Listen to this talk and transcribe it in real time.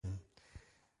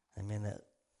Amen. That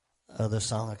other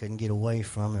song I couldn't get away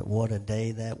from it. What a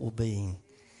day that will be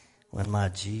when my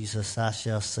Jesus I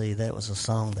shall see. That was a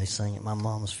song they sang at my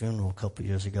mom's funeral a couple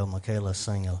years ago. Michaela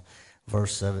sang a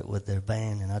verse of it with their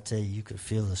band, and I tell you could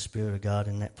feel the Spirit of God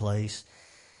in that place.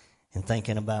 And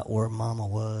thinking about where Mama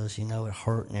was, it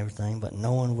hurt and everything, but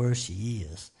knowing where she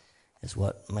is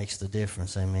what makes the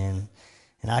difference. Amen.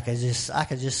 And I could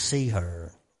just see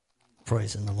her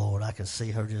praising the Lord. I could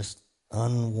see her just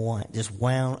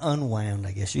unwound,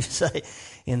 I guess you'd say,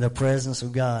 in the presence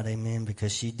of God. Amen.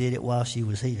 Because she did it while she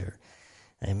was here.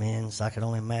 Amen. So I can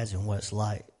only imagine what it's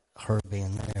like, her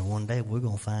being there. One day we're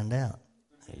going to find out.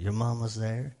 Your mama's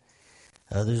there.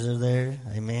 Others are there.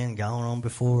 Amen. Gone on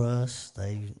before us.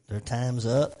 Their time's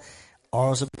up.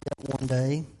 Ours will be up one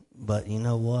day. But you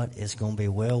know what? It's going to be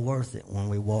well worth it when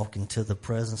we walk into the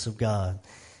presence of God.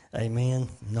 Amen.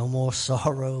 No more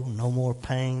sorrow, no more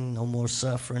pain, no more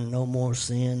suffering, no more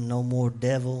sin, no more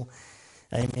devil.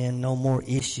 Amen. No more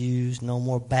issues, no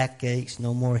more backaches,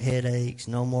 no more headaches,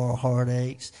 no more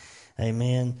heartaches.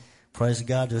 Amen. Praise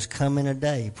God. There's coming a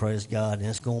day, praise God, and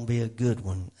it's going to be a good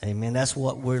one. Amen. That's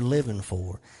what we're living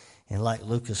for. And like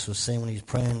Lucas was saying when he was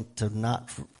praying, to not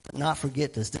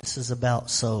forget this. This is about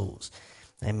souls.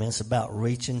 Amen. It's about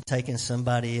reaching, taking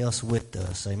somebody else with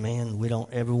us. Amen. We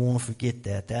don't ever want to forget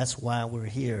that. That's why we're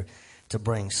here, to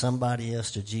bring somebody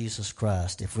else to Jesus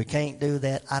Christ. If we can't do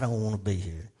that, I don't want to be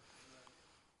here.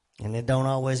 And it don't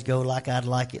always go like I'd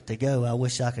like it to go. I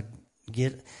wish I could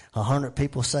get 100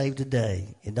 people saved a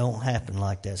day. It don't happen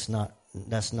like that.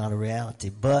 That's not a reality.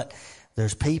 But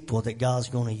there's people that God's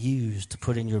going to use to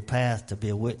put in your path to be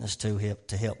a witness to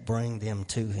help bring them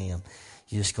to Him.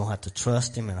 You're just going to have to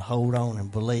trust Him and hold on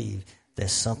and believe that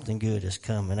something good is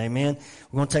coming. Amen.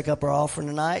 We're going to take up our offering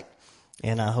tonight,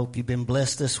 and I hope you've been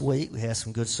blessed this week. We had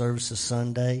some good services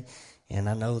Sunday, and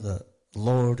I know the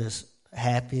Lord is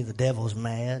happy. The devil's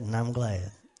mad, and I'm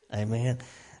glad. Amen.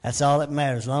 That's all that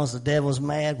matters. As long as the devil's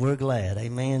mad, we're glad.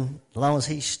 Amen. As long as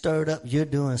he's stirred up, you're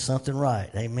doing something right.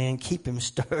 Amen. Keep him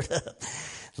stirred up.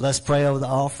 Let's pray over the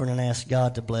offering and ask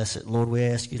God to bless it. Lord, we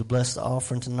ask you to bless the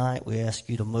offering tonight. We ask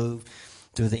you to move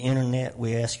through the internet.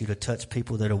 We ask you to touch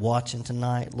people that are watching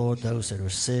tonight. Lord, those that are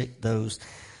sick, those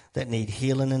that need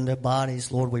healing in their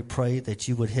bodies. Lord, we pray that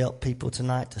you would help people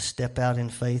tonight to step out in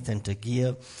faith and to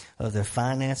give of their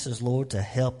finances, Lord, to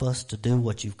help us to do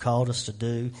what you've called us to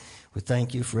do. We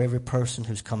thank you for every person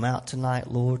who's come out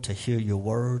tonight, Lord, to hear your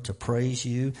word, to praise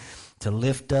you, to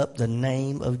lift up the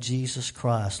name of Jesus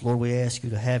Christ. Lord, we ask you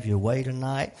to have your way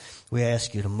tonight. We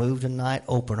ask you to move tonight,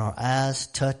 open our eyes,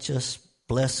 touch us,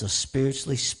 bless us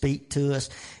spiritually, speak to us,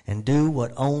 and do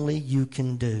what only you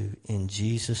can do. In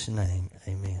Jesus' name,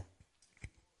 amen.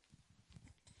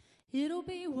 It'll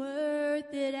be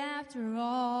worth it after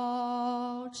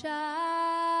all,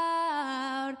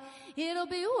 child. It'll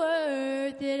be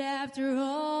worth it after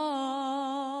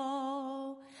all.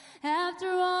 After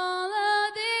all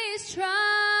of these trials,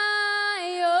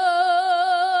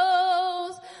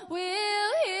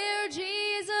 we'll hear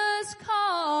Jesus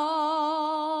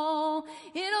call.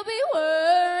 It'll be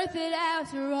worth it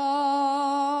after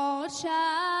all,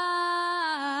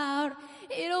 child.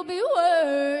 It'll be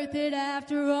worth it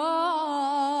after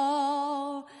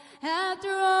all. After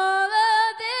all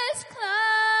of this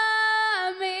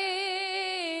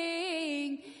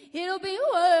climbing, it'll be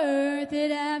worth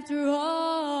it after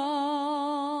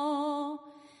all.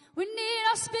 We need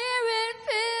our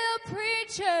spirit-filled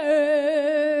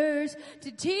preachers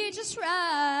to teach us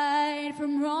right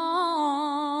from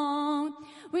wrong.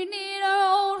 We need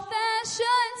our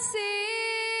old-fashioned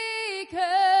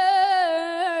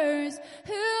seekers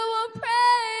who will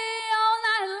pray all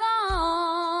night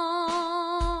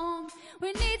long.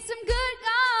 We need some good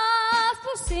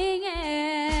gospel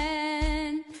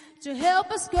singing to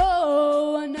help us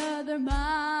go another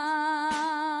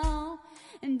mile.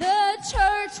 And the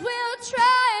church will triumph,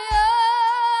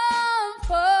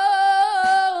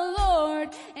 oh Lord,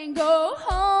 and go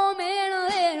home in a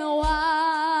little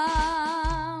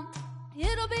while.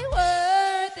 It'll be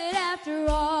worth it after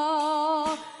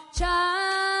all,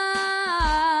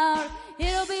 child.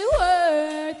 It'll be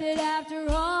worth it after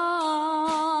all.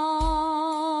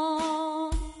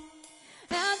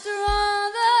 After all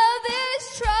of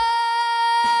these trials,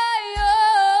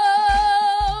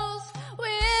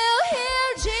 we'll hear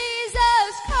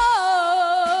Jesus call.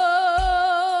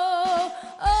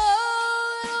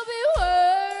 Oh, it'll be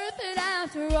worth it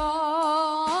after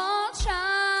all,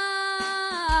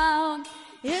 child.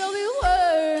 It'll be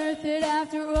worth it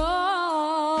after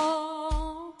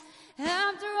all.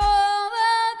 After all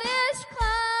of this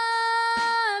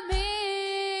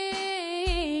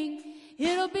climbing,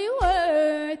 it'll be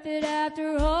worth it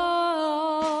after all.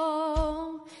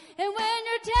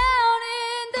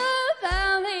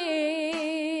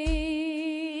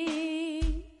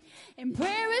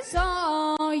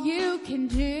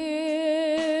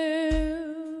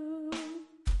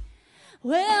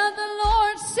 Well, the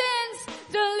Lord sends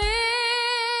deliverance,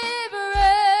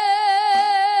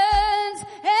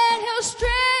 and He'll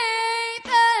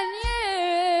strengthen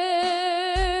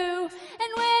you.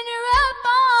 And when you're up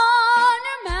on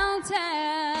your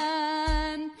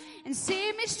mountain and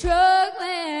see me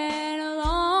struggling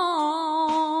along,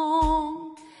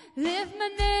 lift my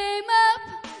name up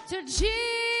to Jesus.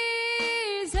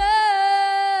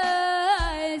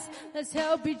 Let's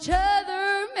help each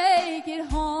other make it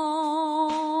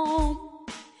home.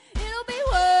 It'll be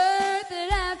worth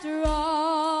it after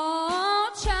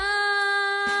all,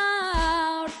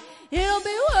 child. It'll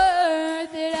be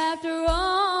worth it after all.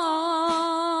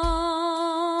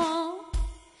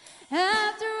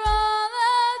 After all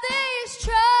of these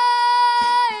trials,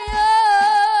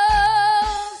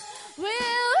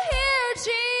 we'll hear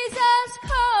Jesus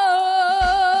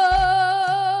call.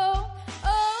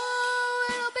 Oh,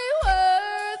 it'll be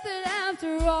worth it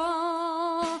after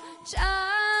all, child.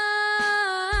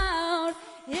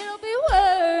 It'll be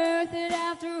worth it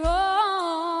after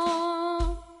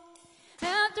all.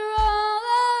 After all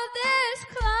of this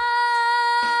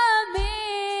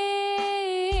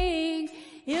climbing,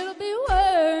 it'll be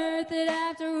worth it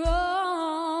after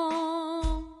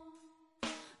all.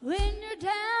 When you're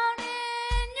down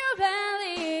in your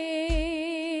valley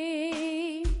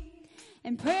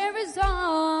and prayer is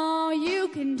all you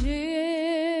can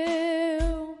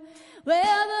do,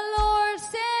 well, the Lord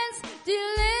sends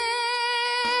deliverance,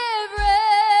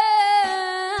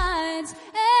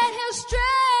 and He'll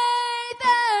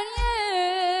strengthen you.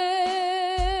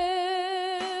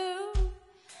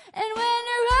 And when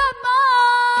you're up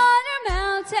on your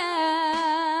mountain,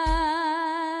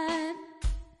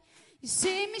 you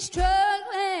see me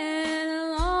struggling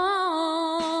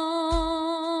along,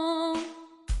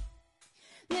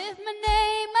 lift my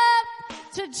name up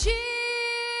to Jesus.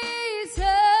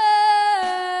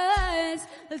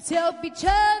 Let's help each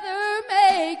other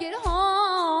make it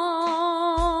home.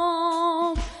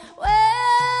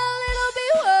 Well, it'll be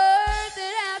worth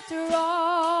it after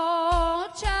all,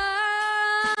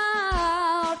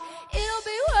 child. It'll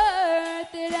be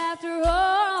worth it after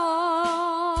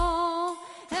all.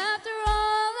 After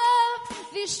all of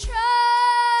these trials,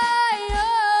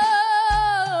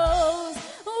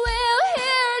 we'll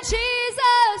hear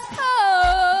Jesus call.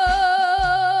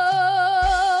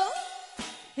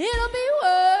 It'll be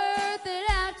worth it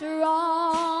after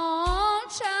all,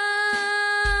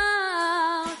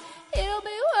 child. It'll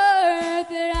be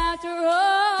worth it after all.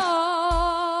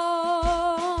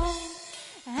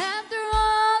 After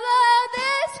all of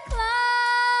this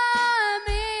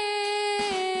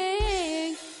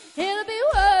climbing, it'll be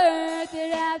worth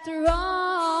it after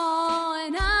all.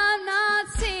 And I'm not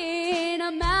seeing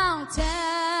a mountain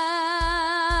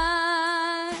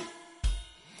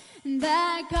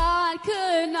that God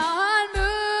could not move.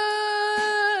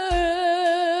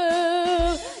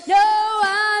 No,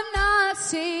 I'm not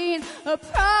seeing a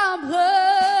problem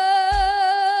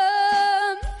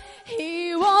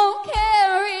He won't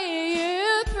carry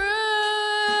you through.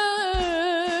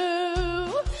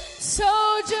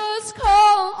 So just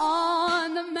call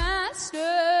on the Master.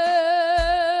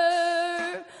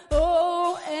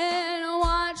 Oh, and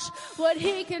watch what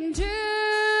He can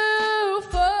do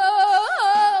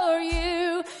for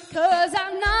you. 'Cause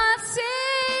I've not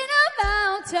seen a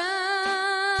mountain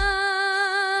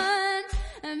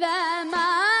that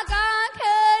my God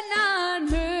could not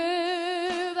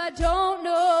move. I don't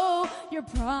know your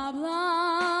problem.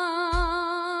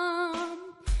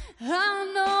 I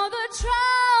know the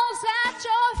trials that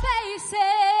you're facing.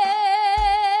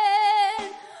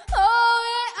 Oh,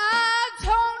 and I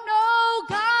don't know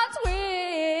God's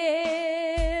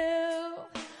will.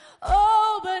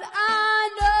 Oh, but I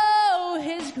know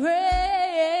His grace.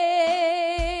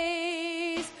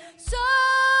 So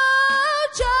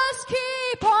just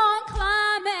keep on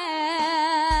climbing,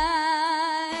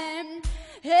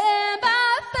 and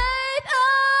by faith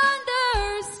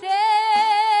understand.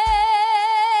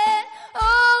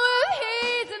 Oh, if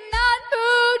He's not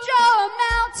moved your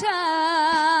mountain,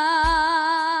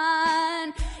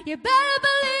 you better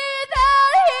believe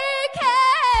that He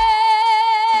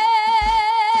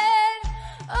can.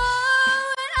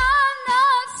 Oh, and I'm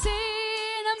not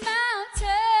seeing a mountain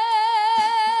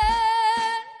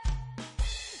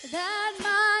that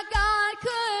my God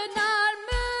could not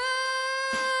move.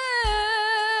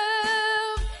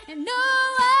 And no,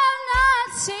 I've not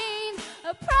seen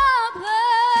a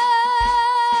problem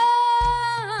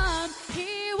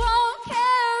He won't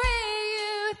carry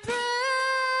you through.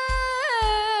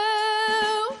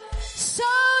 So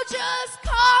just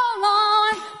call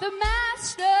on the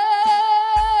Master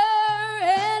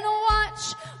and watch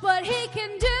what He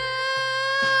can do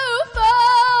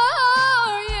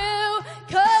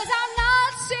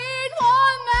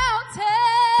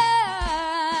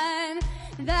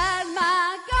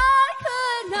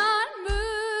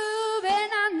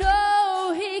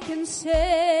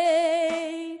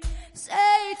day.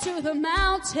 Say to the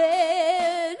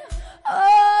mountain,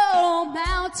 oh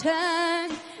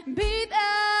mountain, be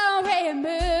thou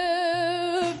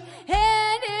removed,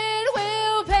 and it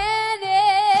will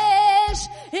vanish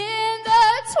in the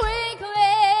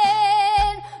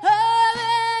twinkling of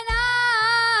an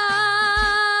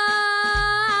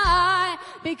eye,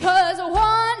 because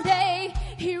one day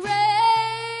he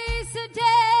raised the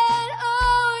dead,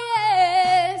 oh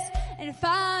yes, and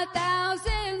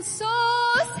 5,000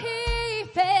 souls he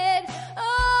fed,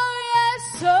 oh yes,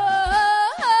 so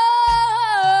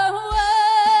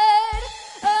what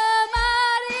a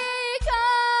mighty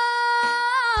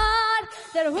God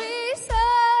that we serve,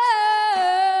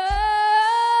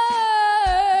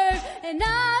 and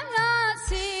I've not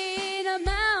seen a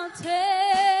mountain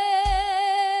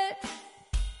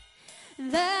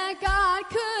that God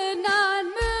could not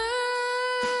move.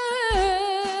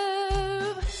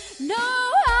 No,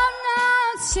 I've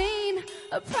not seen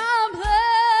a problem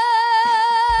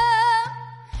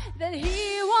that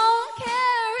he won't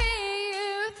carry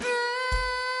you through.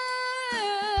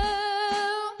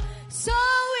 So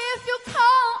if you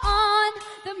call on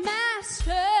the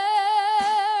Master,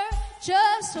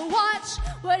 just watch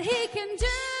what he can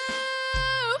do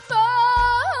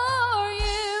for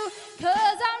you,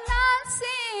 'cause I've not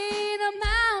seen a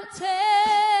mountain,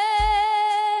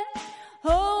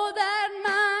 oh, that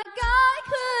my God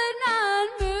could not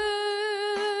move.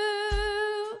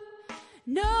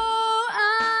 No,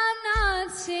 I've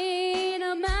not seen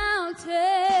a mountain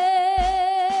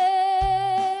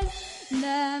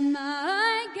that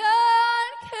my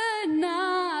God could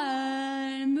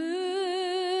not move.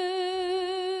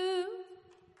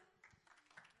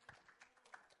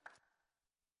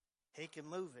 He can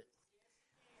move it.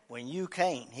 When you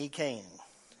can't, he can.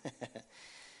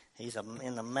 He's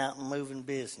in the mountain moving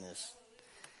business.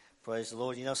 Praise the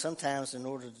Lord. You know, sometimes in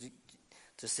order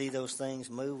to see those things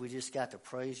move, we just got to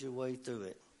praise your way through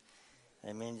it.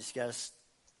 Amen. Just got to,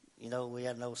 you know, we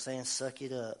have an old saying, suck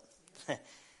it up.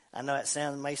 I know it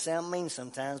may sound mean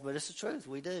sometimes, but it's the truth.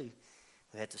 We do.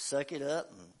 We have to suck it up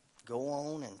and go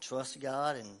on and trust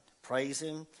God and praise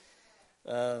him.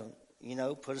 You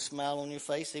know, put a smile on your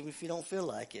face even if you don't feel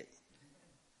like it,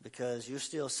 because you're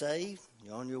still saved.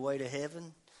 You're on your way to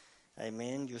heaven.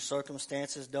 Amen. Your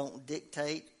circumstances don't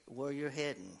dictate where you're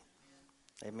heading.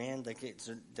 Amen.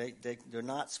 They're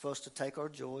not supposed to take our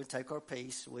joy, take our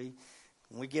peace. When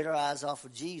we get our eyes off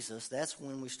of Jesus, that's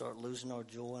when we start losing our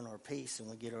joy and our peace, and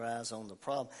we get our eyes on the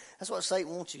problem. That's what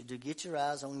Satan wants you to do. Get your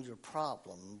eyes on your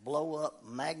problem. Blow up,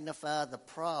 magnify the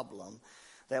problem.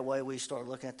 That way we start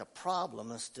looking at the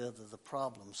problem instead of the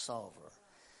problem solver.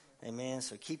 Amen.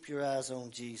 So keep your eyes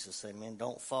on Jesus. Amen.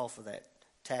 Don't fall for that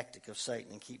tactic of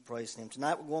Satan, and keep praising him.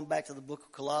 Tonight we're going back to the book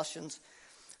of Colossians,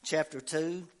 chapter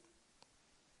 2.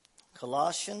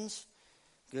 Colossians.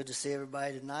 Good to see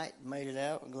everybody tonight. Made it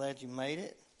out. I'm glad you made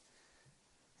it.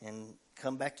 And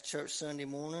come back to church Sunday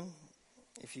morning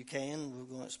if you can. We're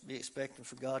going to be expecting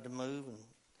for God to move. And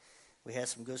we had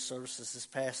some good services this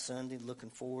past Sunday. Looking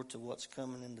forward to what's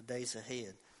coming in the days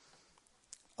ahead.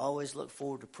 Always look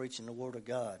forward to preaching the Word of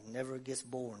God. Never gets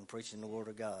boring preaching the Word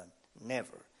of God.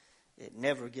 Never. It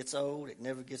never gets old. It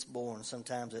never gets boring.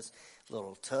 Sometimes it's a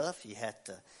little tough. You have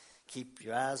to keep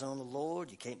your eyes on the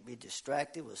Lord. You can't be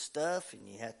distracted with stuff, and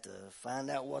you have to find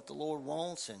out what the Lord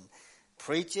wants and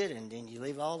preach it, and then you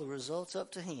leave all the results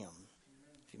up to him.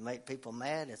 If you make people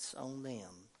mad, it's on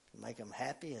them. If you make them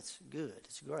happy, it's good.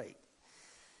 It's great.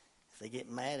 If they get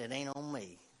mad, it ain't on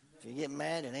me. If you get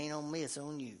mad, it ain't on me. It's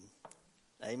on you.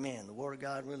 Amen. The Word of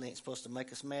God really ain't supposed to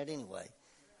make us mad anyway.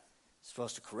 It's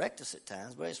supposed to correct us at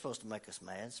times, but it's supposed to make us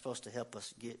mad. It's supposed to help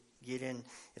us get in.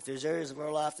 If there's areas of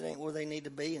our life that ain't where they need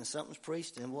to be and something's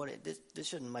preached, then this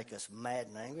shouldn't make us mad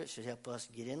and angry. It should help us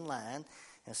get in line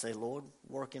and say, Lord,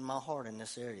 work in my heart in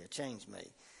this area. Change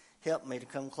me. Help me to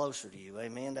come closer to you.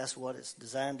 Amen. That's what it's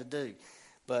designed to do.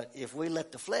 But if we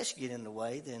let the flesh get in the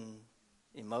way, then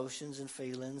emotions and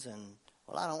feelings and,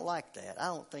 well, I don't like that. I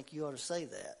don't think you ought to say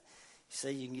that. You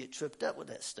see, you can get tripped up with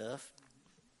that stuff.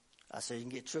 I say you can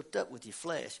get tripped up with your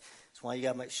flesh. That's why you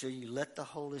got to make sure you let the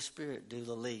Holy Spirit do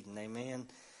the leading. Amen.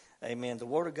 Amen. The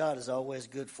Word of God is always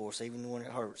good for us, even when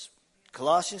it hurts.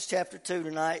 Colossians chapter 2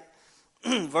 tonight,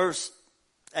 verse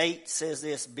 8 says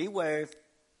this: Beware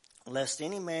lest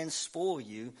any man spoil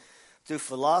you through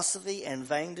philosophy and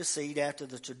vain deceit, after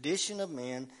the tradition of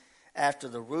men, after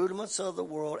the rudiments of the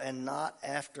world, and not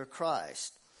after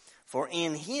Christ. For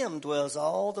in him dwells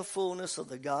all the fullness of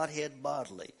the Godhead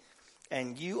bodily,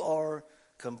 and you are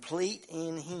complete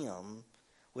in him,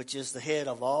 which is the head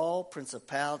of all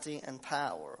principality and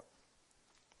power.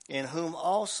 in whom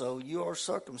also you are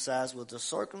circumcised with the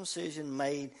circumcision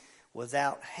made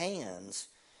without hands,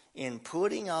 in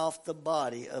putting off the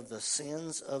body of the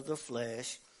sins of the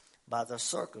flesh by the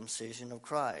circumcision of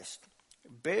Christ,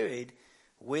 buried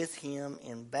with him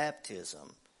in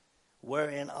baptism,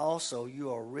 wherein also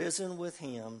you are risen with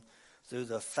him through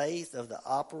the faith of the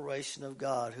operation of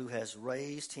God, who has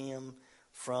raised him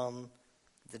from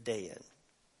the dead.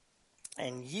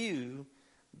 And you,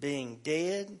 being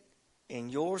dead in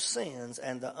your sins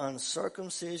and the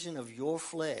uncircumcision of your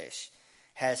flesh,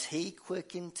 has he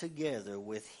quickened together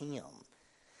with him,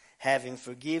 having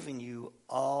forgiven you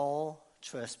all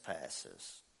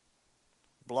trespasses,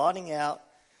 blotting out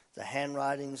the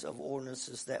handwritings of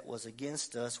ordinances that was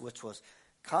against us, which was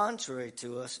contrary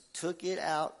to us, took it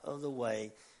out of the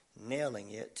way,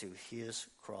 nailing it to his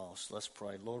cross. Let's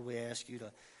pray. Lord, we ask you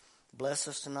to bless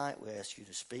us tonight. We ask you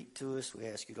to speak to us. We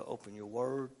ask you to open your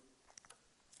word,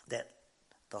 that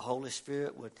the Holy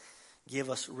Spirit would give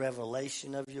us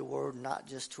revelation of your word, not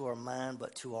just to our mind,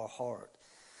 but to our heart.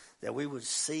 That we would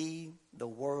see the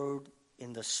word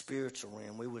in the spiritual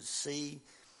realm. We would see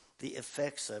the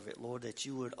effects of it, Lord, that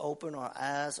you would open our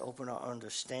eyes, open our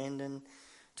understanding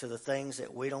to the things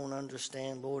that we don't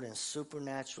understand, Lord, and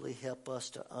supernaturally help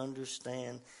us to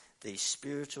understand these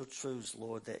spiritual truths,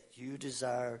 Lord, that you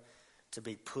desire to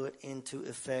be put into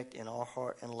effect in our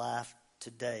heart and life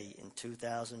today in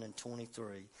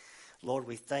 2023. Lord,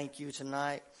 we thank you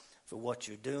tonight for what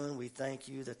you're doing. We thank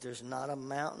you that there's not a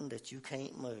mountain that you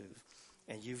can't move.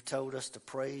 And you've told us to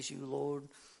praise you, Lord.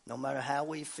 No matter how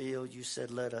we feel, you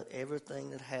said, let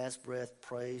everything that has breath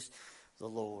praise the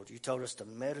Lord. You told us to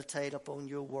meditate upon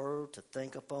your word, to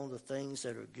think upon the things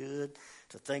that are good,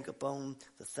 to think upon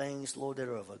the things, Lord, that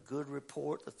are of a good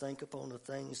report, to think upon the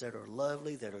things that are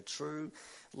lovely, that are true.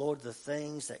 Lord, the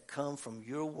things that come from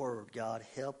your word, God,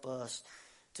 help us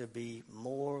to be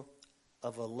more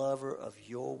of a lover of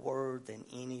your word than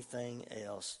anything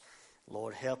else.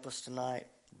 Lord, help us tonight.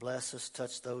 Bless us.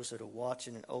 Touch those that are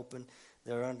watching and open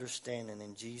their understanding.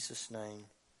 In Jesus' name,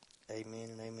 amen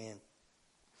and amen.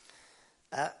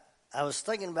 I was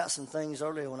thinking about some things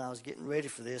earlier when I was getting ready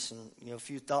for this, and a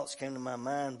few thoughts came to my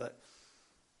mind. But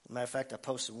matter of fact, I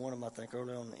posted one of them, I think,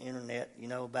 earlier on the internet.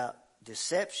 About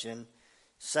deception.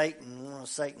 Satan, one of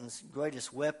Satan's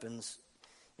greatest weapons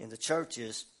in the church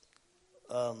is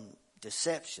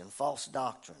deception, false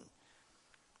doctrine,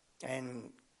 and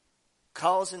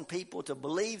causing people to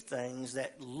believe things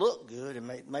that look good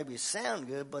and maybe sound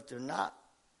good, but they're not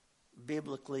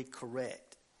biblically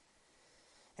correct.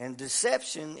 And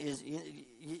deception is,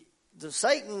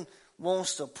 Satan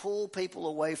wants to pull people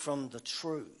away from the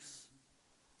truth.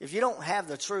 If you don't have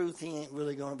the truth, he ain't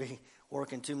really going to be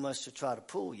working too much to try to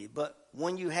pull you. But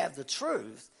when you have the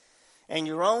truth and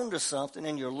you're on to something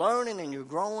and you're learning and you're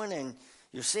growing and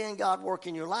you're seeing God work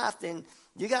in your life, then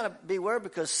you got to beware,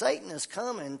 because Satan is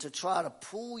coming to try to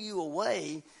pull you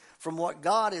away from what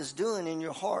God is doing in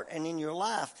your heart and in your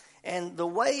life. And the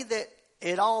way that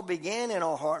it all began in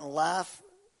our heart and life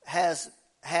has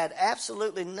had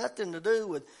absolutely nothing to do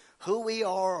with who we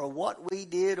are or what we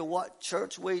did or what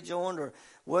church we joined or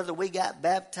whether we got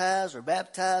baptized or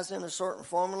baptized in a certain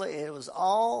formula. It was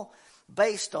all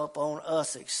based upon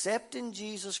us accepting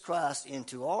Jesus Christ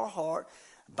into our heart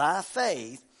by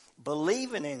faith,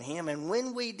 believing in him. And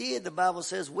when we did, the Bible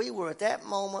says we were at that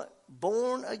moment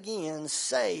born again,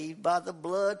 saved by the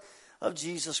blood of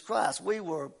Jesus Christ.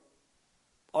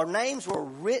 Our names were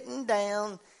written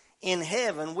down in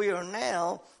heaven. We are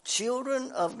now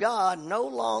children of God, no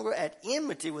longer at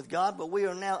enmity with God, but we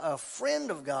are now a friend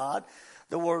of God,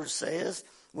 the word says.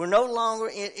 We're no longer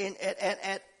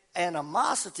at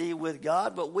animosity with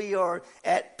God, but we are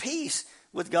at peace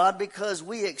with God because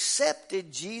we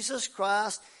accepted Jesus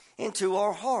Christ into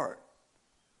our heart.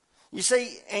 You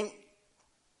see, and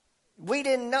we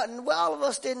didn't know, all of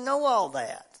us didn't know all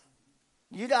that.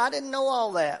 I didn't know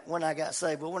all that when I got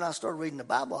saved, but when I started reading the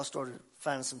Bible, I started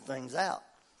finding some things out.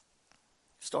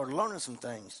 Started learning some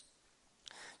things.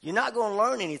 You're not going to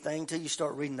learn anything until you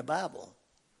start reading the Bible.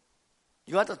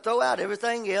 You have to throw out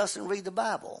everything else and read the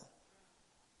Bible.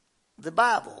 The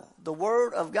Bible, the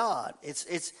Word of God.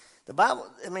 It's the Bible.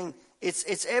 I mean,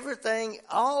 it's everything.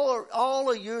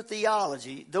 All of your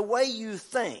theology, the way you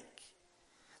think,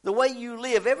 the way you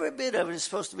live, every bit of it is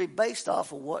supposed to be based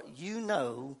off of what you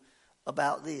know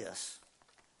about this.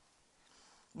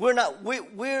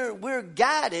 We're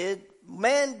guided.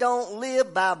 Man don't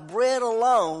live by bread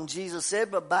alone, Jesus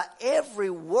said, but by every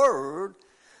word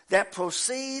that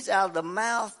proceeds out of the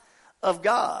mouth of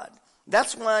God.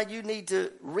 That's why you need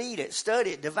to read it,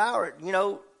 study it, devour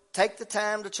it. Take the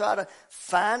time to try to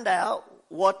find out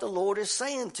what the Lord is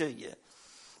saying to you.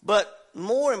 But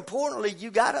more importantly,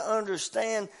 you got to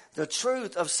understand the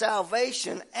truth of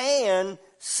salvation and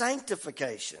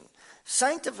sanctification.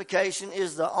 Sanctification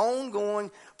is the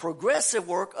ongoing progressive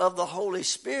work of the Holy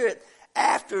Spirit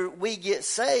after we get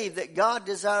saved that God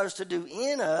desires to do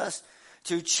in us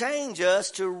to change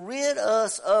us, to rid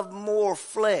us of more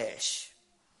flesh.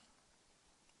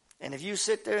 And if you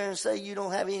sit there and say you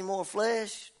don't have any more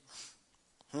flesh,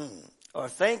 or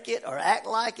think it or act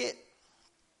like it,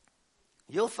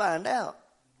 you'll find out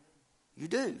you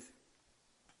do.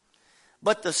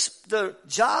 But the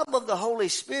job of the Holy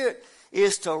Spirit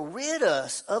is to rid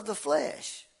us of the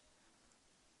flesh.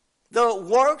 The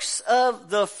works of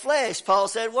the flesh, Paul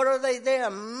said, what are they? They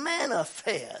are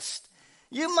manifest.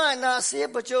 You might not see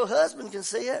it, but your husband can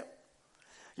see it.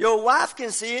 Your wife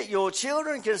can see it. Your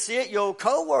children can see it. Your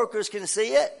co-workers can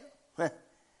see it.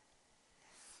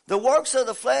 The works of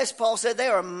the flesh, Paul said, they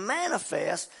are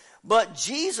manifest, but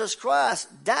Jesus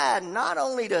Christ died not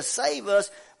only to save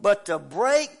us, but to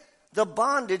break the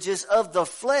bondages of the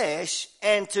flesh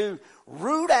and to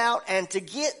root out and to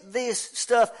get this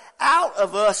stuff out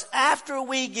of us after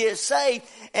we get saved.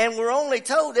 And we're only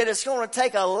told that it's going to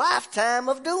take a lifetime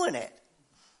of doing it.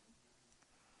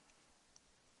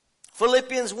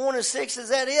 Philippians 1:6, is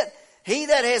that it? He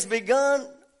that has begun,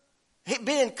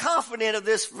 being confident of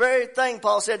this very thing,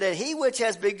 Paul said, that he which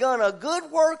has begun a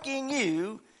good work in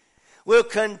you will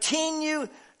continue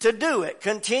to do it,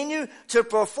 continue to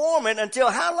perform it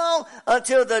until how long?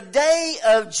 Until the day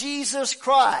of Jesus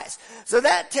Christ. So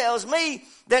that tells me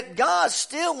that God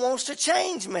still wants to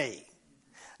change me.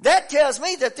 That tells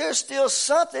me that there's still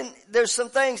there's some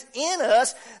things in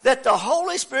us that the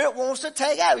Holy Spirit wants to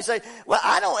take out. You say, well,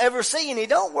 I don't ever see any.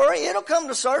 Don't worry, it'll come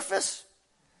to surface.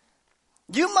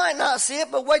 You might not see it,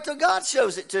 but wait till God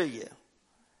shows it to you.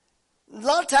 A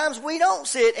lot of times we don't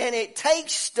see it, and it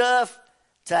takes stuff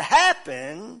to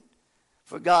happen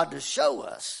for God to show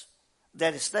us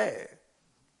that it's there.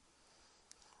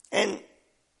 And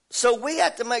so we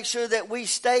have to make sure that we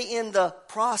stay in the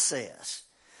process.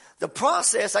 The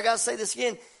process, I got to say this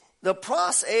again, the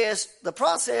process,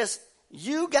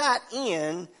 you got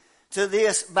into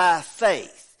this by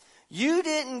faith. You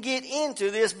didn't get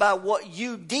into this by what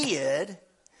you did.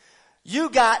 You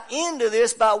got into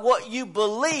this by what you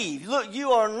believe. Look,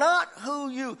 you are not who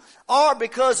you are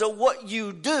because of what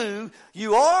you do.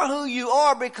 You are who you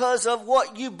are because of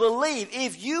what you believe.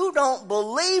 If you don't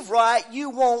believe right, you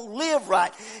won't live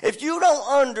right. If you don't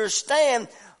understand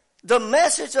the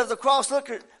message of the cross, look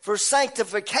for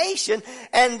sanctification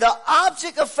and the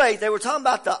object of faith. They were talking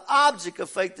about the object of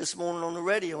faith this morning on the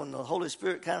radio, and the Holy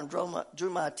Spirit kind of drew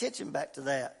my attention back to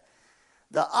that.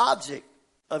 The object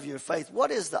of your faith.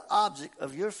 What is the object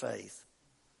of your faith?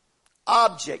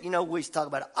 Object. You know, we talk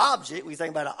about an object. We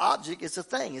think about an object. It's a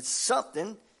thing. It's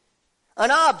something.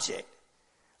 An object.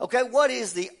 Okay, what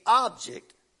is the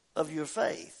object of your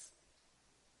faith?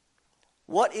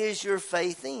 What is your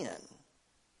faith in?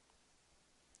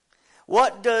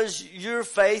 What does your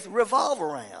faith revolve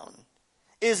around?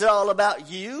 Is it all about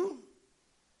you?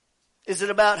 Is it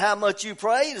about how much you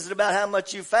prayed? Is it about how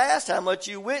much you fast? How much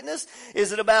you witness?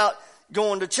 Is it about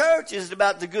going to church? Is it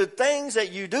about the good things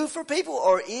that you do for people?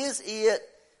 Or is it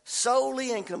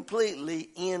solely and completely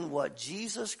in what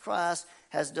Jesus Christ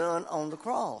has done on the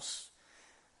cross?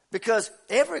 Because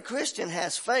every Christian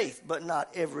has faith, but not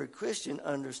every Christian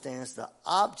understands the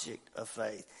object of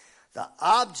faith. The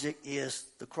object is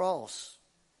the cross.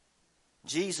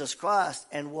 Jesus Christ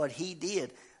and what he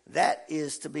did. That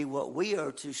is to be what we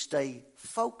are to stay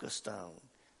focused on.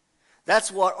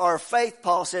 That's what our faith,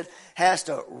 Paul said, has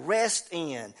to rest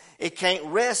in. It can't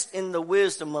rest in the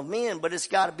wisdom of men, but it's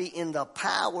got to be in the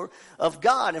power of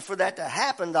God. And for that to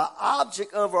happen, the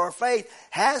object of our faith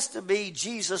has to be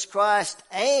Jesus Christ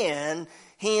and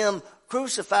him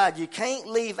crucified. You can't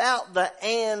leave out the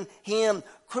and him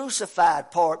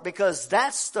crucified part, because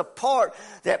that's the part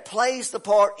that plays the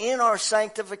part in our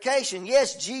sanctification.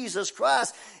 Yes, Jesus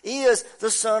Christ is the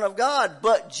Son of God,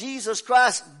 but Jesus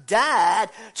Christ died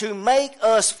to make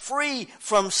us free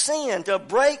from sin, to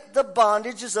break the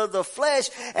bondages of the flesh,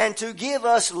 and to give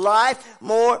us life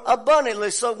more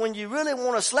abundantly. So when you really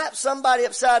want to slap somebody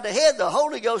upside the head, the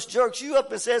Holy Ghost jerks you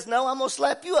up and says, no, I'm going to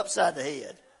slap you upside the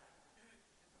head.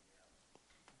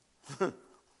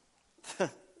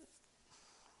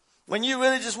 When you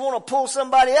really just want to pull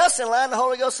somebody else in line, the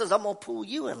Holy Ghost says, I'm going to pull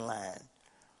you in line.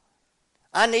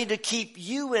 I need to keep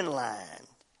you in line.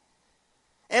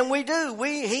 And we do.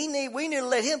 We need to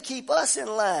let him keep us in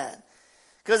line.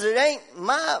 Because it ain't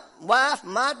my wife,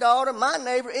 my daughter, my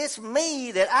neighbor. It's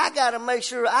me that I got to make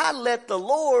sure I let the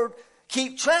Lord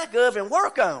keep track of and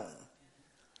work on.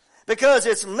 Because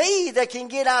it's me that can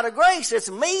get out of grace. It's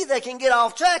me that can get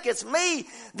off track. It's me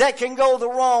that can go the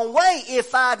wrong way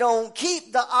if I don't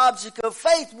keep the object of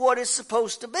faith what it's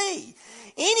supposed to be.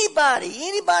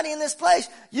 Anybody in this place,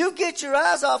 you get your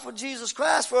eyes off of Jesus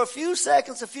Christ for a few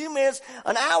seconds, a few minutes,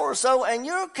 an hour or so, and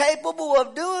you're capable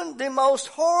of doing the most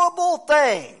horrible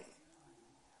thing.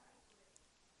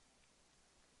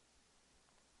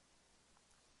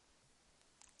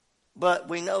 But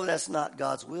we know that's not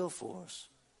God's will for us.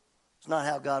 It's not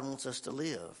how God wants us to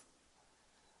live.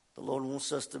 The Lord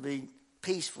wants us to be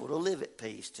peaceful, to live at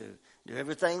peace, to do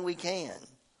everything we can.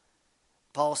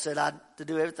 Paul said to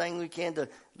do everything we can to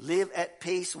live at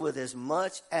peace with as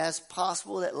much as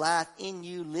possible that life in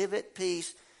you, live at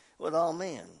peace with all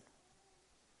men.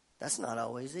 That's not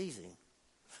always easy.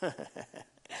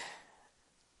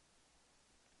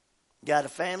 Got a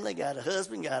family, got a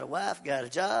husband, got a wife, got a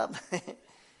job.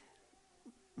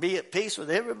 Be at peace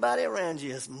with everybody around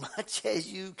you as much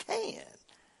as you can.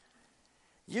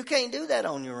 You can't do that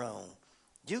on your own.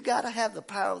 You got to have the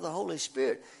power of the Holy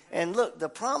Spirit. And look, the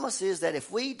promise is that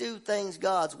if we do things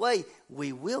God's way,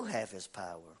 we will have His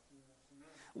power.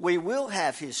 We will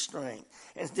have His strength.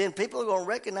 And then people are going to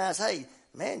recognize, hey,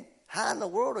 man, how in the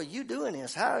world are you doing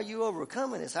this? How are you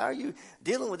overcoming this? How are you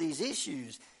dealing with these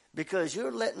issues? Because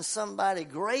you're letting somebody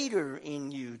greater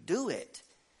in you do it.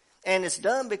 And it's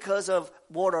done because of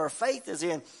what our faith is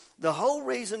in. The whole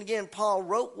reason, again, Paul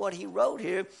wrote what he wrote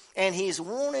here, and he's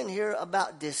warning here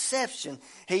about deception.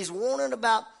 He's warning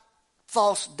about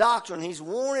false doctrine. He's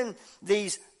warning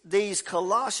these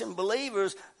Colossian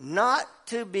believers not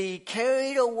to be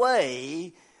carried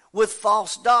away with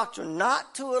false doctrine,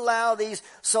 not to allow these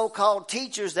so-called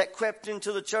teachers that crept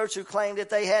into the church who claimed that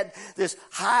they had this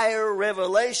higher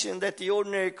revelation that the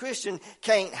ordinary Christian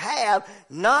can't have,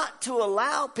 not to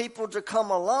allow people to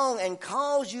come along and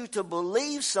cause you to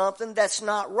believe something that's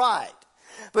not right.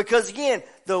 Because again,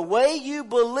 the way you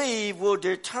believe will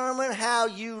determine how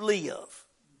you live.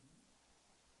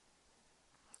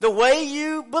 The way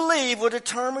you believe will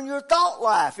determine your thought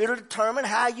life. It'll determine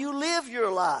how you live your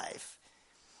life.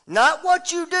 Not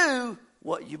what you do,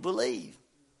 what you believe.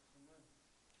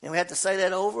 And we have to say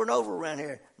that over and over around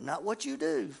here. Not what you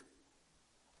do,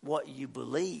 what you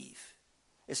believe.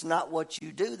 It's not what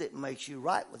you do that makes you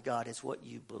right with God. It's what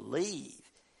you believe.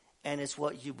 And it's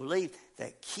what you believe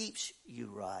that keeps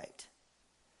you right.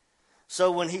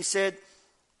 So when he said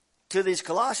to these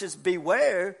Colossians,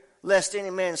 beware lest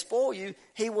any man spoil you,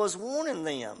 he was warning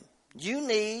them. You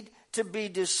need to be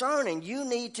discerning. You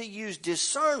need to use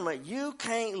discernment. You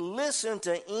can't listen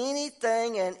to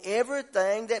anything and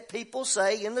everything that people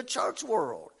say in the church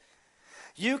world.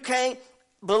 You can't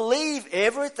believe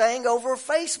everything over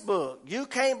Facebook. You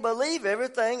can't believe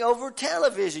everything over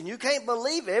television. You can't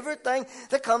believe everything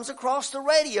that comes across the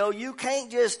radio. You can't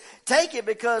just take it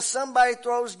because somebody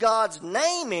throws God's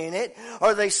name in it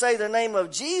or they say the name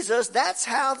of Jesus. That's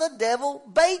how the devil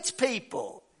baits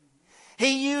people.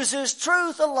 He uses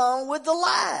truth along with the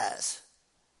lies.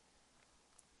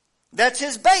 That's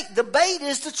his bait. The bait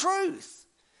is the truth.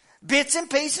 Bits and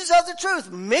pieces of the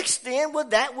truth mixed in with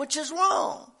that which is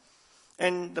wrong.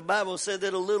 And the Bible said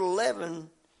that a little leaven,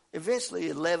 eventually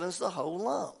it leavens the whole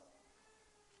lump.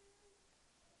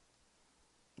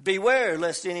 Beware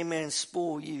lest any man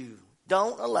spoil you.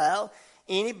 Don't allow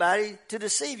anybody to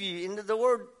deceive you. And the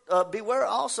word beware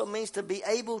also means to be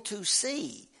able to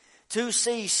see. To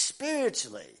see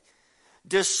spiritually.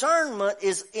 Discernment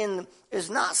is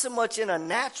not so much in a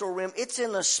natural realm, it's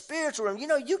in a spiritual realm. You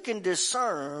know, you can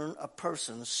discern a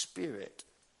person's spirit.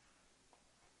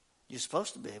 You're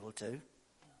supposed to be able to.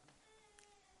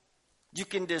 You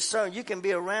can discern, you can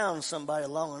be around somebody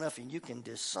long enough and you can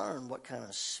discern what kind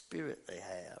of spirit they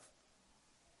have.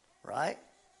 Right?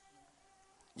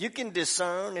 You can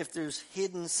discern if there's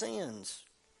hidden sins.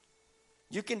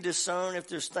 You can discern if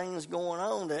there's things going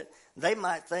on that they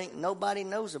might think nobody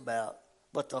knows about,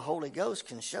 but the Holy Ghost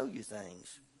can show you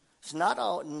things. It's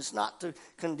not to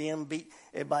condemn, beat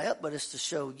everybody up, but it's to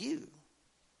show you,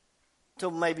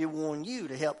 to maybe warn you,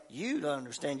 to help you to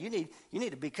understand. You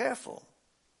need to be careful.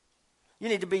 You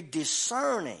need to be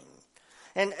discerning,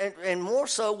 and more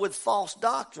so with false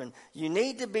doctrine. You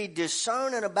need to be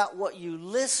discerning about what you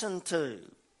listen to.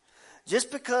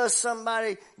 Just because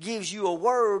somebody gives you a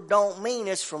word don't mean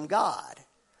it's from God.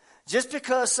 Just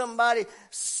because somebody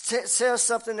says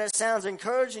something that sounds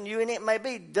encouraging you, and it may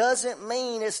be, doesn't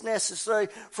mean it's necessarily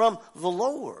from the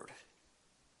Lord.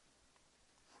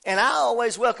 And I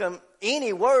always welcome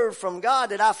any word from God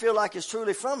that I feel like is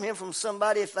truly from Him, from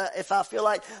somebody, if I feel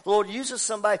like the Lord uses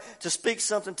somebody to speak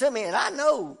something to me, and I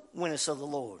know when it's of the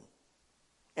Lord.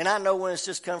 And I know when it's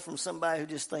just come from somebody who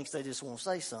just thinks they just want to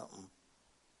say something.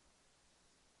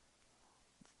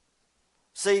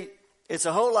 See, it's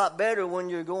a whole lot better when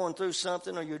you're going through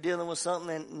something or you're dealing with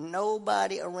something and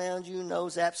nobody around you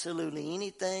knows absolutely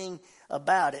anything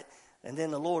about it. And then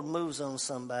the Lord moves on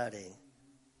somebody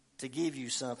to give you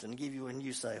something, give you, and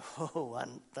you say, oh, I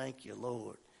thank you,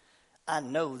 Lord. I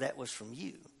know that was from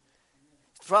you.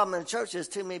 The problem in the church is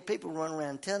too many people run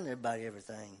around telling everybody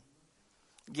everything.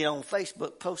 Get on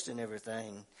Facebook posting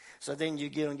everything. So then you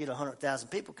get 100,000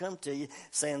 people come to you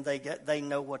saying they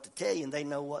know what to tell you and they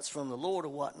know what's from the Lord or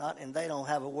whatnot, and they don't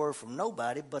have a word from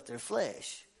nobody but their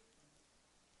flesh.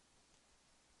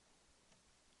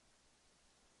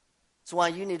 That's why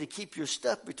you need to keep your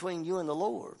stuff between you and the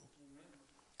Lord,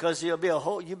 because you'll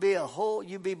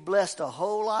be blessed a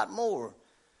whole lot more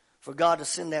for God to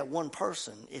send that one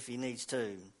person if He needs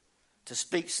to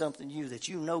speak something to you that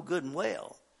you know good and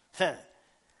well.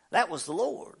 That was the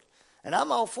Lord. And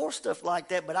I'm all for stuff like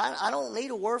that, but I don't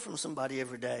need a word from somebody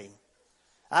every day.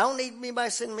 I don't need anybody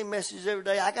sending me messages every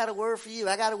day. I got a word for you.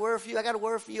 I got a word for you. I got a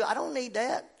word for you. I don't need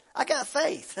that. I got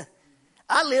faith.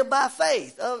 I live by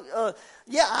faith.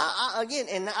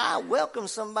 And I welcome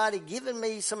somebody giving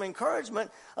me some encouragement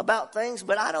about things,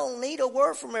 but I don't need a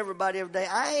word from everybody every day.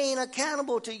 I ain't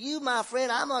accountable to you, my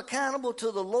friend. I'm accountable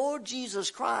to the Lord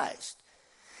Jesus Christ.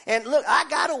 And look, I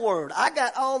got a word. I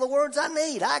got all the words I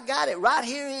need. I got it right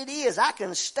here. It is. I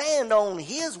can stand on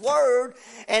His word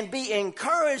and be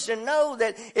encouraged and know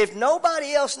that if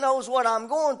nobody else knows what I'm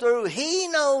going through, He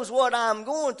knows what I'm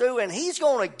going through, and He's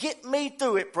going to get me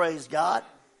through it, praise God.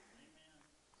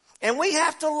 And we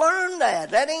have to learn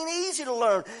that. That ain't easy to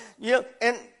learn. You know,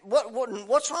 and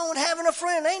what's wrong with having a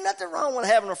friend? Ain't nothing wrong with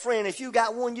having a friend if you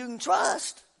got one you can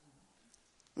trust.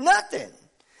 Nothing.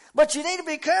 But you need to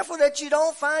be careful that you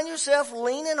don't find yourself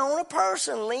leaning on a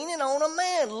person, leaning on a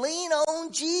man. Lean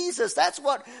on Jesus. That's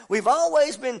what we've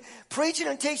always been preaching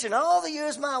and teaching all the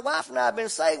years my wife and I have been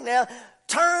saying now.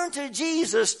 Turn to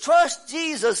Jesus. Trust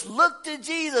Jesus. Look to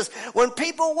Jesus. When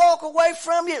people walk away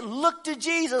from you, look to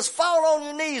Jesus. Fall on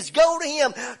your knees. Go to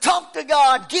Him. Talk to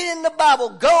God. Get in the Bible.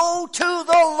 Go to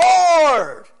the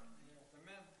Lord.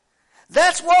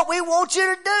 That's what we want you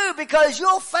to do, because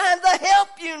you'll find the help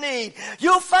you need.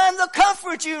 You'll find the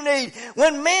comfort you need.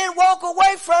 When men walk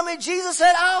away from it, Jesus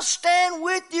said, I'll stand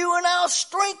with you and I'll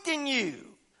strengthen you.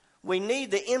 We need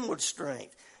the inward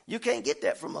strength. You can't get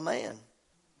that from a man.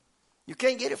 You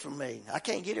can't get it from me. I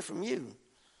can't get it from you.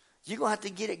 You're going to have to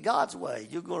get it God's way.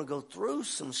 You're going to go through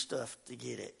some stuff to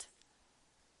get it.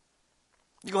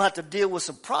 You're going to have to deal with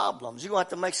some problems. You're going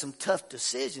to have to make some tough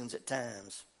decisions at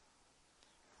times.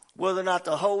 Whether or not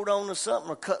to hold on to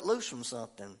something or cut loose from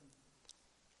something.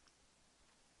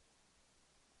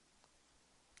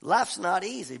 Life's not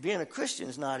easy. Being a Christian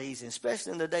is not easy,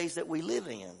 especially in the days that we live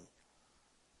in.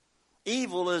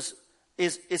 Evil is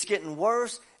getting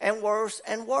worse and worse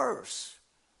and worse.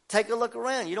 Take a look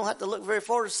around. You don't have to look very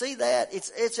far to see that.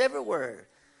 It's everywhere.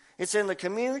 It's in the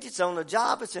community. It's on the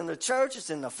job. It's in the church. It's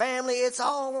in the family. It's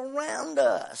all around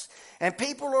us. And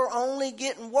people are only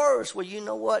getting worse. Well, you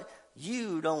know what?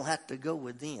 You don't have to go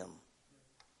with them.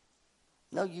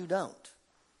 No, you don't.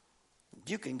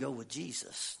 You can go with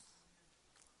Jesus.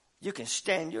 You can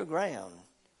stand your ground.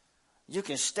 You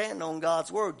can stand on God's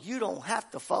word. You don't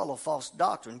have to follow false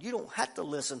doctrine. You don't have to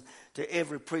listen to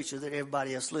every preacher that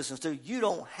everybody else listens to. You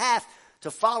don't have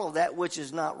to follow that which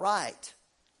is not right.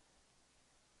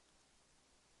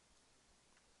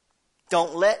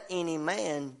 Don't let any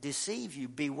man deceive you.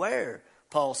 Beware,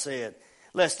 Paul said,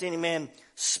 lest any man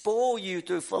spoil you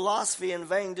through philosophy and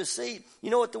vain deceit. You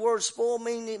know what the word spoil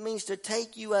means? It means to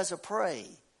take you as a prey.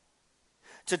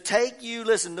 To take you,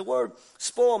 listen, the word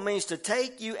spoil means to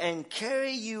take you and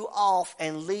carry you off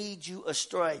and lead you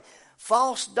astray.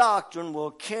 False doctrine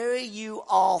will carry you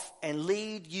off and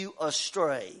lead you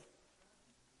astray.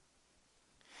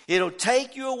 It'll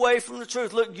take you away from the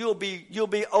truth. Look, you'll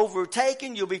be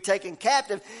overtaken. You'll be taken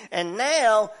captive. And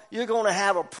now you're going to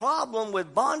have a problem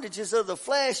with bondages of the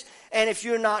flesh. And if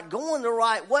you're not going the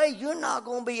right way, you're not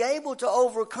going to be able to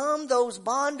overcome those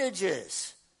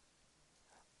bondages.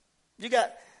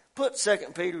 Put 2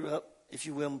 Peter up, if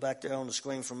you will, back there on the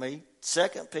screen for me. 2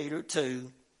 Peter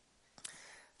 2,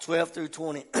 12 through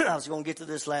 20. I was going to get to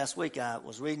this last week. I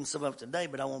was reading some of it today,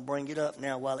 but I want to bring it up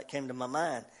now while it came to my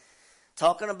mind.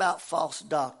 Talking about false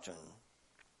doctrine.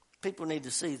 People need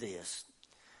to see this.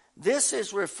 This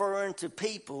is referring to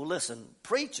people, listen,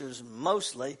 preachers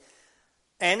mostly,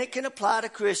 and it can apply to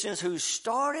Christians who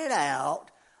started out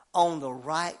on the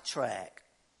right track.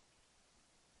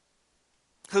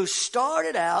 Who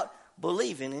started out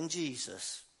believing in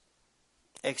Jesus.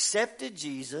 Accepted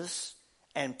Jesus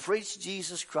and preach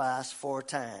Jesus Christ for a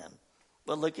time.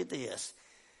 But look at this.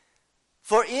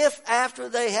 For if after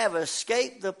they have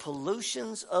escaped the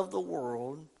pollutions of the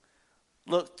world,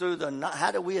 look through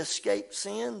how do we escape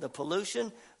sin, the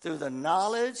pollution? Through the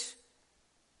knowledge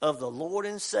of the Lord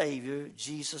and Savior,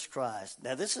 Jesus Christ.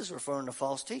 Now this is referring to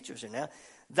false teachers here now.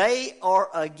 They are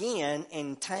again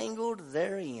entangled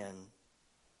therein.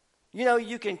 You know,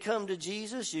 you can come to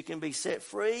Jesus, you can be set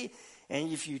free,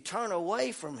 and if you turn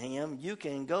away from him, you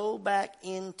can go back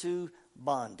into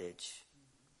bondage.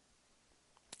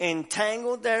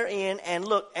 Entangled therein, and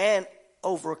look, and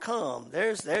overcome.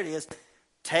 There it is.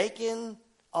 Taken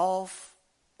off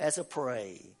as a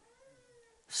prey.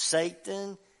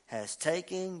 Satan has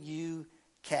taken you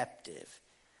captive.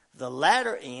 The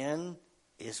latter end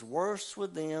is worse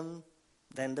with them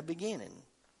than the beginning.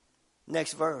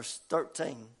 Next verse,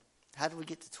 13. How do we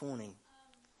get to 20?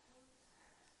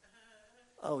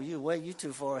 Oh, you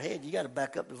too far ahead. You got to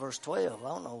back up to verse 12. I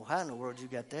don't know how in the world you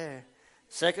got there.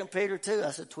 2 Peter 2,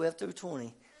 I said 12 through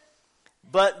 20.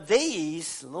 But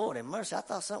these, Lord have mercy, I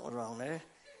thought something was wrong there.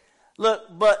 Look,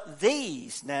 but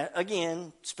these, now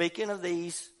again, speaking of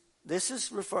these, this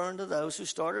is referring to those who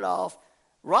started off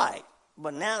right,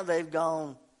 but now they've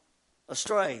gone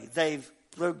astray.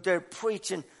 They're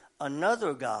preaching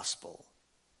another gospel.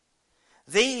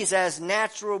 These as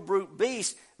natural brute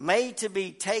beasts made to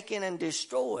be taken and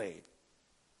destroyed,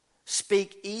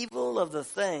 speak evil of the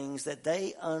things that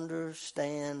they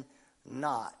understand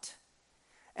not,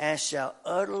 and shall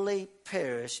utterly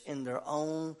perish in their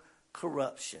own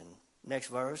corruption. Next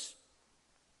verse.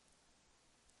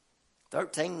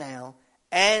 13 now.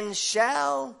 And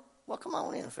shall, well, come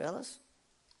on in, fellas.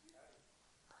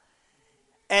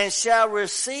 And shall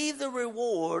receive the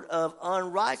reward of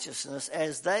unrighteousness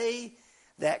as they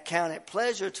that count it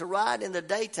pleasure to ride in the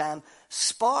daytime.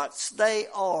 Spots they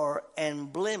are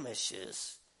and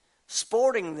blemishes,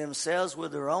 sporting themselves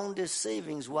with their own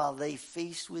deceivings while they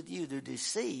feast with you. They're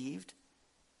deceived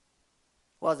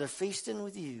while they're feasting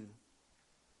with you.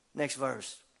 Next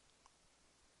verse.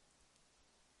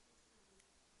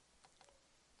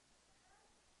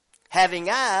 Having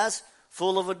eyes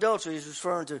full of adultery. He's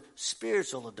referring to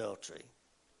spiritual adultery.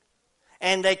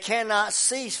 And they cannot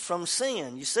cease from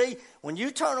sin. You see, when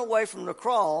you turn away from the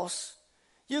cross,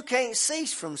 you can't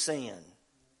cease from sin.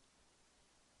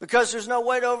 Because there's no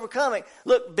way to overcome it.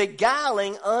 Look,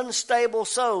 beguiling unstable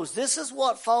souls. This is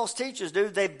what false teachers do.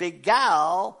 They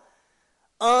beguile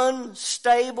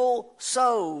unstable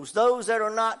souls. Those that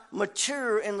are not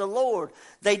mature in the Lord.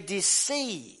 They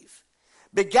deceive.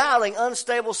 Beguiling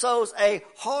unstable souls, a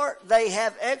heart they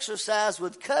have exercised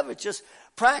with covetous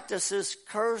practices,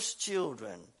 curse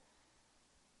children.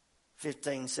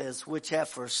 15 says, which have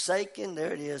forsaken,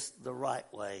 there it is, the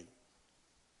right way.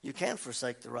 You can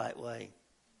forsake the right way.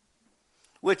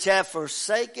 Which have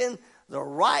forsaken the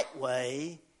right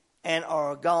way and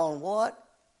are gone what?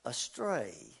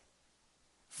 Astray.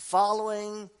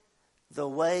 Following the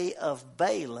way of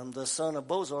Balaam, the son of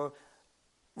Bosor,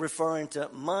 referring to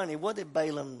money. Why did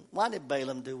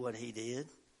Balaam do what he did?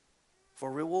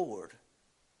 For reward.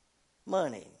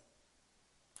 Money.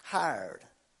 Hired.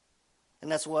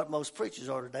 And that's what most preachers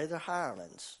are today. They're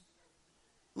hirelings.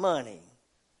 Money.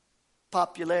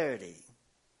 Popularity.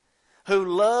 Who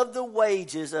love the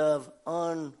wages of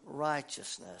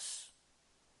unrighteousness.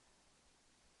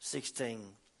 16.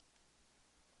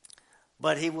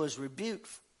 But he was rebuked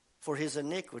for his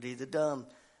iniquity. The dumb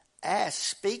ass,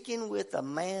 speaking with a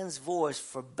man's voice,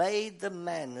 forbade the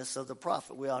madness of the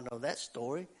prophet. We all know that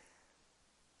story.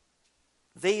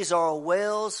 These are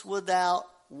wells without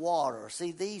water.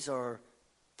 See, these are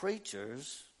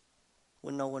preachers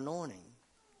with no anointing.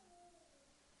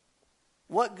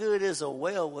 What good is a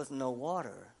well with no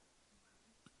water?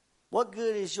 What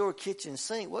good is your kitchen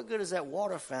sink? What good is that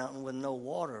water fountain with no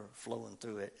water flowing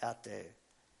through it out there?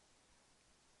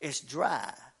 It's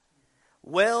dry.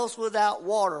 Wells without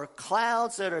water,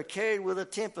 clouds that are carried with a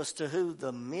tempest, to whom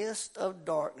the mist of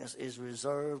darkness is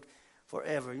reserved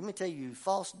forever. Let me tell you,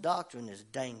 false doctrine is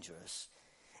dangerous.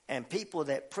 And people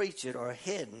that preach it are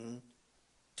heading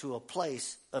to a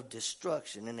place of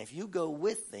destruction. And if you go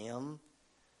with them,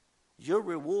 your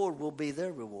reward will be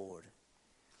their reward.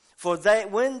 For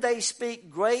when they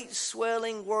speak great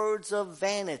swelling words of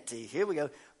vanity, here we go,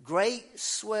 great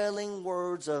swelling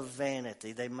words of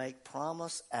vanity. They make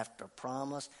promise after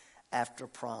promise after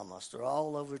promise. They're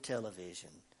all over television.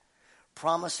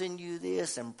 Promising you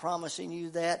this and promising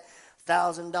you that.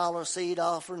 $1,000 seed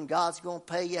offering. God's going to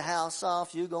pay your house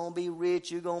off. You're going to be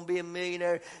rich. You're going to be a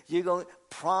millionaire.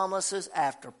 Promises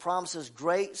after promises.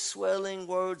 Great swelling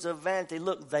words of vanity.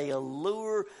 Look, they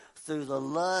allure through the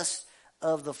lust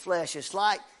of the flesh. It's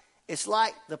like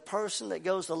the person that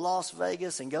goes to Las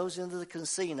Vegas and goes into the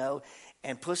casino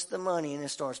and puts the money in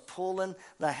and starts pulling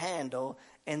the handle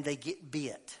and they get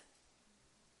bit.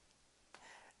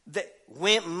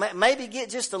 Maybe get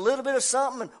just a little bit of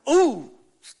something and, ooh,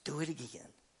 let's do it again.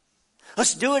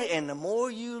 Let's do it. And the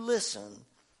more you listen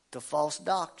to false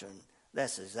doctrine,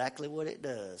 that's exactly what it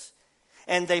does.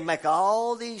 And they make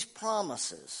all these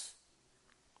promises.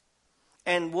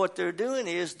 And what they're doing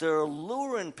is they're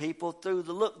luring people through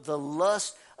the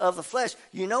lust of the flesh.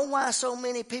 You know why so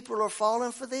many people are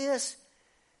falling for this?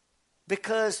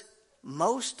 Because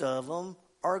most of them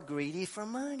are greedy for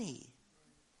money.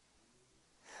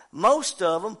 Most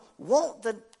of them want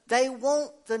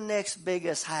the next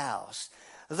biggest house.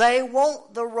 They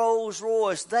want the Rolls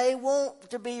Royce. They want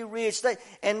to be rich.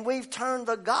 And we've turned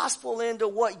the gospel into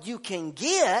what you can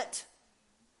get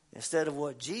instead of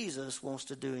what Jesus wants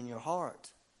to do in your heart.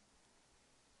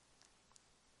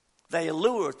 They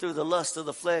allure through the lust of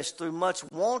the flesh, through much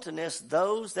wantonness,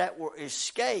 those that were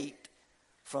escaped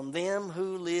from them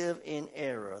who live in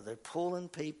error. They're pulling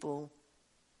people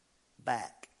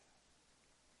back.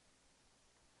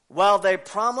 While they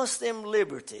promise them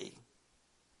liberty,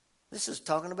 this is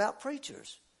talking about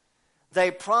preachers.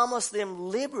 They promise them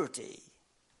liberty.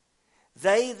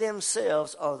 They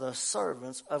themselves are the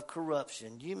servants of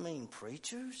corruption. You mean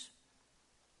preachers?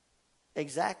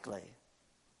 Exactly.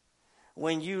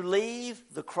 When you leave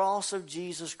the cross of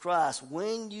Jesus Christ,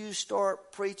 when you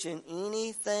start preaching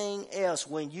anything else,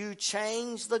 when you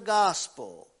change the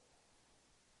gospel,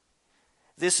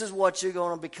 this is what you're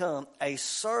going to become, a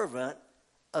servant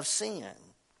of sin.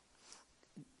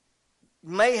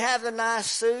 May have the nice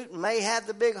suit, may have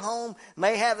the big home,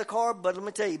 may have the car, but let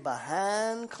me tell you,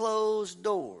 behind closed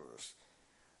doors,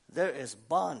 there is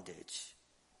bondage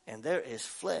and there is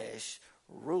flesh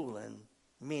ruling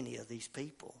many of these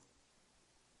people.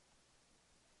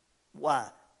 Why?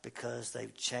 Because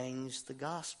they've changed the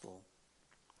gospel.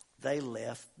 They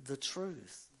left the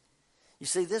truth. You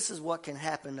see, this is what can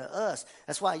happen to us.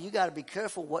 That's why you got to be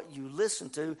careful what you listen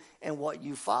to and what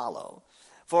you follow.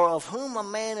 For of whom a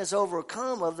man is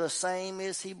overcome, of the same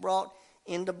is he brought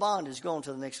into bondage. Going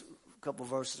to the next couple of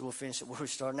verses, we'll finish it where we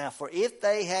start now. For if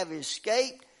they have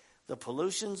escaped the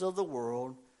pollutions of the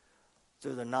world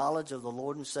through the knowledge of the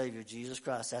Lord and Savior, Jesus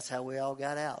Christ, that's how we all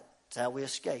got out. That's how we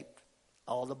escaped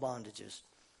all the bondages.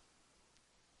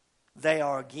 They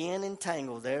are again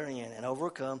entangled therein and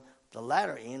overcome. The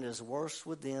latter end is worse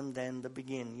with them than the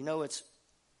beginning. You know, it's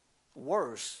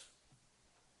worse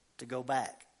to go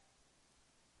back.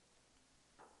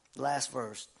 Last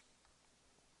verse.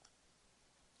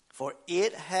 For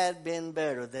it had been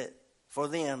better that for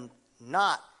them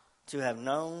not to have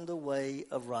known the way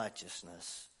of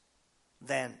righteousness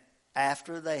than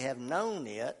after they have known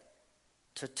it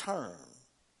to turn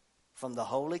from the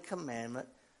holy commandment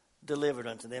delivered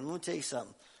unto them. Let me tell you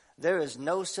something. There is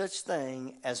no such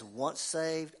thing as once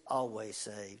saved, always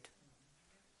saved.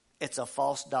 It's a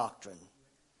false doctrine.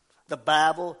 The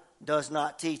Bible does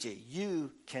not teach it.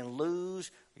 You can lose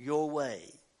your way.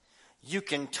 You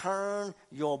can turn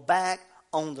your back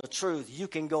on the truth. You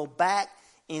can go back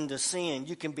into sin.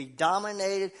 You can be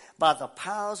dominated by the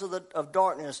powers of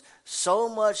darkness, so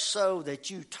much so that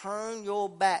you turn your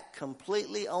back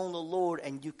completely on the Lord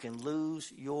and you can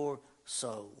lose your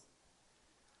soul.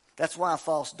 That's why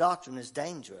false doctrine is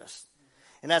dangerous.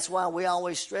 And that's why we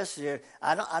always stress it here.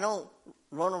 I don't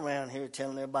run around here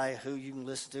telling everybody who you can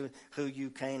listen to, who you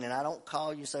can't. And I don't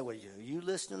call you and say, well, you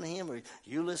listening to him or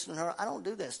you listening to her? I don't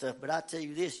do that stuff. But I tell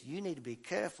you this, you need to be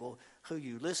careful who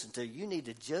you listen to. You need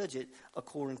to judge it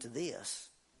according to this.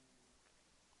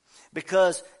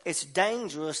 Because it's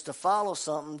dangerous to follow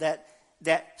something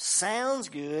that sounds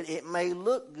good. It may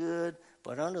look good,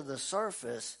 but under the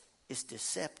surface, it's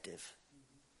deceptive.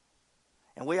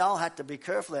 And we all have to be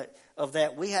careful of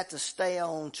that. We have to stay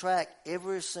on track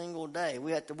every single day.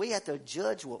 We have to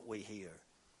judge what we hear.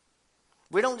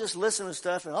 We don't just listen to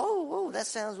stuff and, oh, that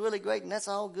sounds really great and that's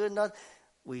all good.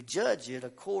 We judge it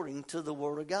according to the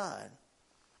Word of God.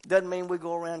 Doesn't mean we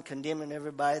go around condemning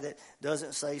everybody that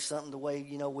doesn't say something the way,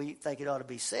 we think it ought to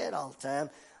be said all the time.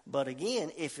 But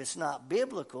again, if it's not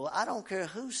biblical, I don't care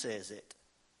who says it.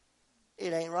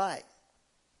 It ain't right.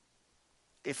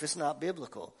 If it's not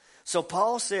biblical. So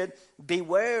Paul said,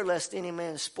 beware lest any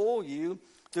man spoil you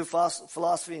through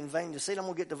philosophy and vain deceit. I'm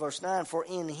going to get to verse 9. For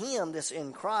in him, that's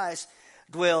in Christ,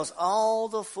 dwells all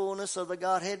the fullness of the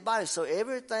Godhead body. So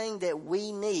everything that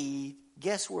we need,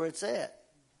 guess where it's at?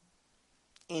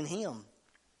 In him.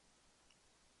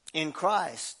 In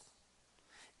Christ.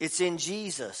 It's in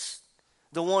Jesus,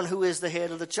 the one who is the head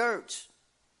of the church.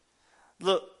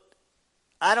 Look,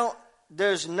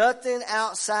 there's nothing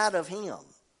outside of Him.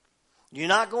 You're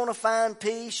not going to find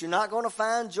peace. You're not going to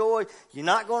find joy. You're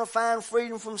not going to find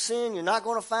freedom from sin. You're not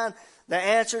going to find the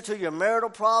answer to your marital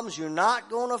problems. You're not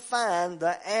going to find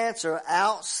the answer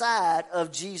outside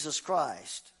of Jesus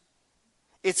Christ.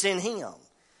 It's in Him.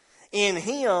 In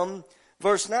Him,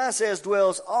 verse 9 says,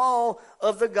 dwells all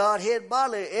of the Godhead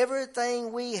bodily.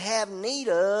 Everything we have need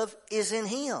of is in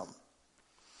Him.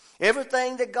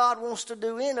 Everything that God wants to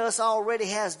do in us already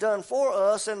has done for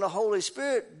us, and the Holy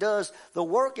Spirit does the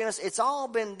work in us. It's all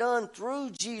been done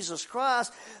through Jesus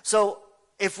Christ. So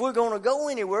if we're going to go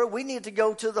anywhere, we need to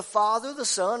go to the Father, the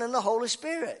Son, and the Holy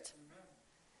Spirit.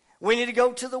 We need to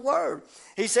go to the Word.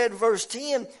 He said, verse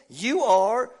 10, you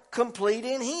are complete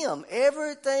in Him.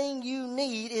 Everything you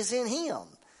need is in Him.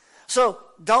 So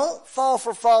don't fall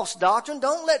for false doctrine.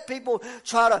 Don't let people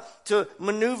try to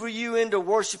maneuver you into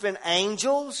worshiping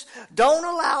angels. Don't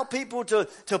allow people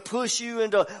to push you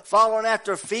into following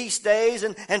after feast days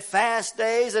and fast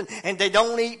days and they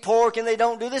don't eat pork and they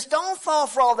don't do this. Don't fall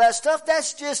for all that stuff.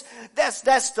 That's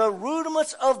the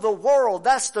rudiments of the world.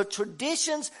 That's the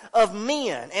traditions of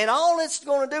men. And all it's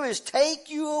going to do is take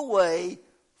you away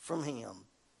from Him.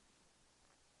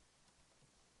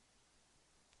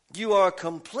 You are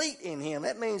complete in Him.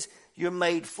 That means you're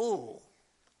made full.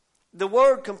 The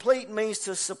word complete means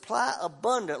to supply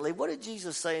abundantly. What did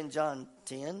Jesus say in John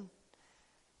 10?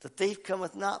 The thief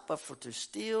cometh not but for to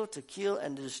steal, to kill,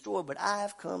 and to destroy. But I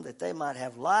have come that they might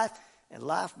have life, and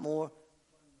life more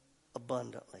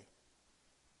abundantly.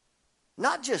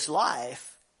 Not just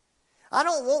life. I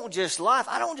don't want just life.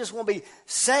 I don't just want to be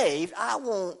saved. I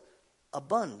want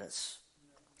abundance.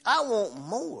 I want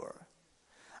more.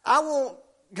 I want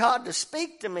God to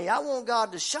speak to me. I want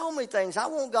God to show me things. I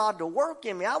want God to work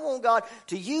in me. I want God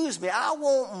to use me. I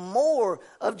want more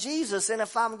of Jesus. And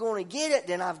if I'm going to get it,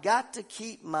 then I've got to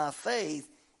keep my faith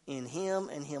in Him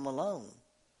and Him alone.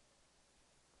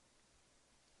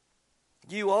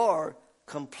 You are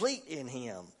complete in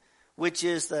Him, which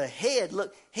is the head.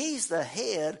 Look, He's the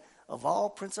head of all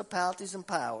principalities and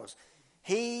powers.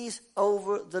 He's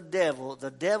over the devil. The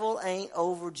devil ain't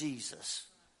over Jesus.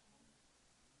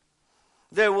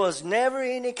 There was never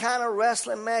any kind of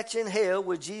wrestling match in hell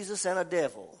with Jesus and a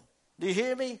devil. Do you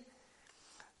hear me?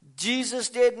 Jesus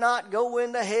did not go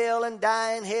into hell and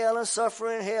die in hell and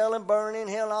suffer in hell and burn in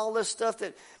hell and all this stuff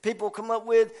that people come up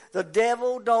with. The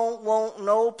devil don't want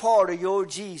no part of your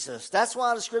Jesus. That's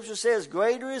why the scripture says,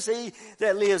 greater is He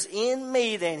that lives in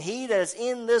me than he that is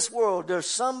in this world. There's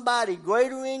somebody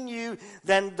greater in you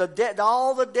than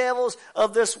all the devils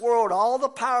of this world, all the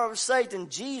power of Satan.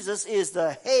 Jesus is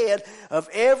the head of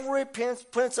every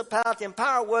principality and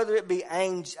power, whether it be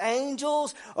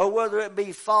angels or whether it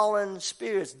be fallen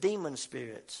spirits, demon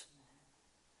spirits.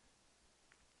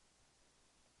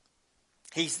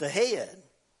 He's the head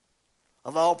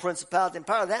of all principality and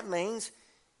power. That means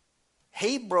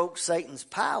He broke Satan's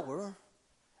power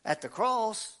at the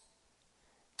cross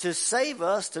to save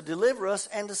us, to deliver us,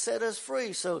 and to set us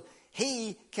free. So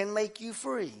He can make you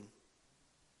free.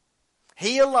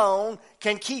 He alone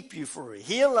can keep you free.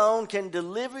 He alone can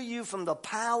deliver you from the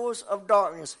powers of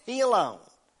darkness. He alone.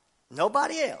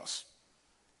 Nobody else.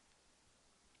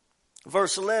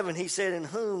 Verse 11, He said, in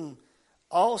whom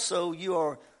also you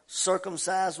are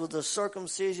circumcised with a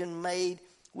circumcision made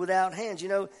without hands. You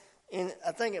know,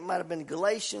 I think it might have been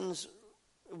Galatians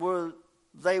where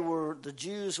the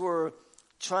Jews were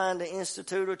trying to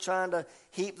institute or trying to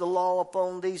heap the law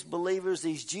upon these believers,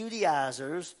 these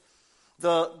Judaizers,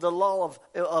 the law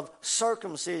of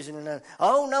circumcision. And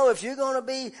oh no, if you're going to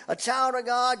be a child of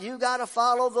God, you got to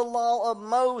follow the law of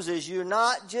Moses. You're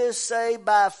not just saved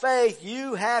by faith.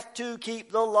 You have to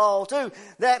keep the law too.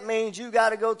 That means you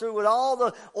got to go through with all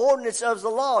the ordinance of the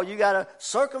law. You got to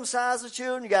circumcise the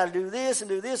children. You got to do this and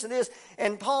do this and this.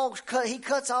 And Paul, he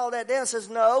cuts all that down and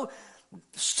says, no,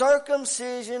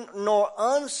 circumcision nor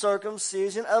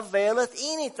uncircumcision availeth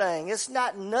anything. It's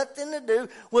not nothing to do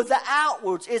with the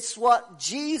outwards. It's what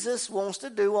Jesus wants to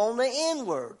do on the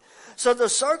inward. So the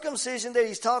circumcision that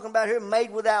he's talking about here,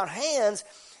 made without hands,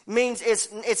 means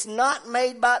it's not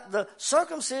made by the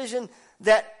circumcision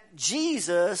that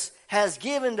Jesus has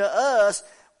given to us,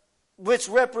 which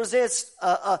represents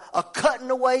a cutting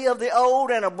away of the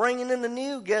old and a bringing in the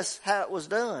new. Guess how it was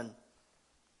done?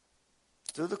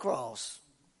 Through the cross.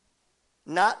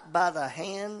 Not by the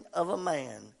hand of a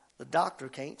man. The doctor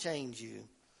can't change you.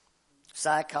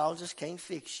 Psychologist can't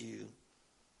fix you.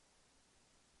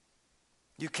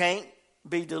 You can't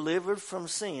be delivered from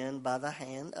sin by the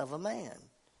hand of a man.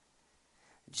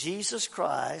 Jesus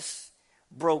Christ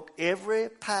broke every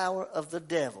power of the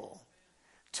devil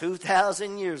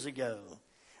 2,000 years ago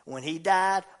When he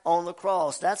died on the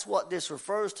cross, that's what this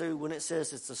refers to when it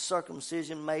says it's a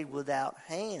circumcision made without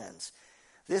hands.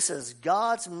 This is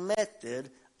God's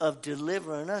method of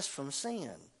delivering us from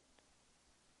sin.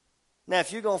 Now,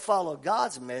 if you're going to follow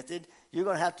God's method, you're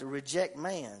going to have to reject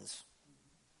man's.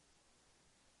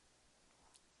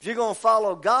 If you're going to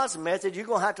follow God's method, you're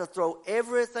going to have to throw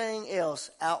everything else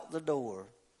out the door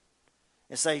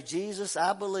and say, Jesus,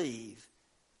 I believe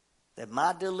that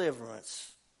my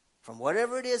deliverance from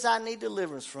whatever it is I need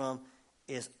deliverance from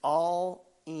is all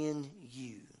in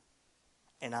you.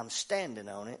 And I'm standing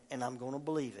on it, and I'm going to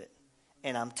believe it,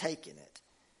 and I'm taking it.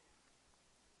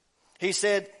 He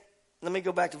said, let me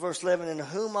go back to verse 11, in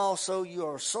whom also you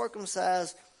are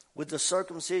circumcised with the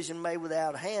circumcision made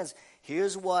without hands.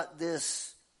 Here's what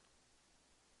this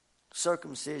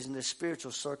circumcision, this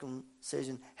spiritual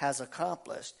circumcision, has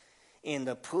accomplished in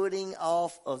the putting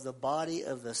off of the body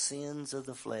of the sins of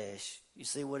the flesh. You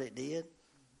see what it did?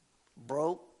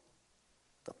 Broke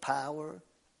the power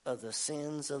of the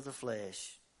sins of the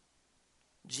flesh.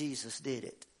 Jesus did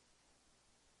it.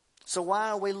 So why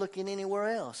are we looking anywhere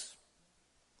else?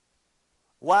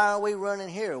 Why are we running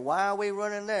here? Why are we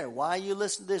running there? Why are you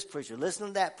listening to this preacher, listen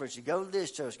to that preacher, go to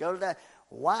this church, go to that?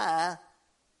 Why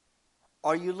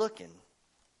are you looking?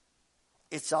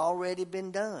 It's already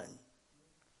been done.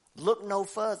 Look no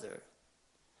further.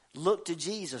 Look to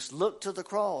Jesus. Look to the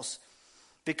cross.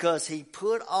 Because he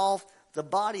put off the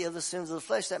body of the sins of the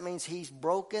flesh. That means he's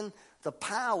broken the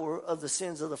power of the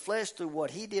sins of the flesh through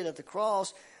what he did at the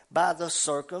cross by the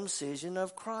circumcision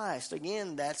of Christ.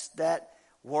 Again, that's that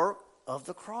work of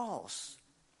the cross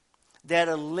that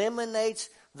eliminates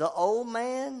the old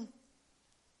man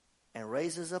and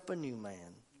raises up a new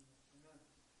man.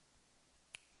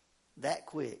 That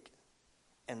quick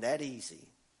and that easy.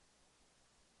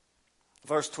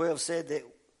 Verse 12 said that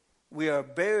we are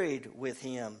buried with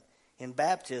him in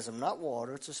baptism, not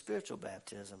water, it's a spiritual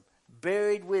baptism.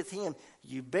 Buried with him.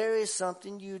 You bury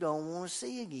something you don't want to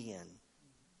see again.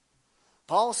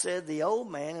 Paul said the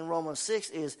old man in Romans 6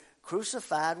 is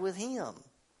crucified with him,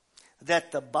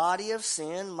 that the body of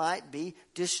sin might be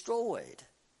destroyed.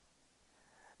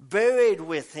 Buried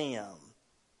with him.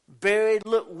 Buried,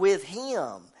 look, with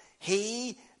him.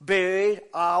 He buried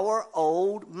our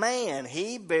old man.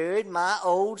 He buried my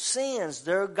old sins.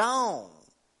 They're gone.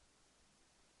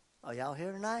 Are y'all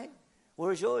here tonight?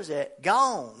 Where's yours at?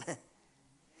 Gone.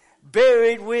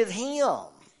 Buried with him.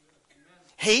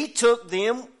 He took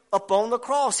them up on the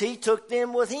cross. He took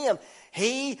them with him.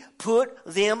 He put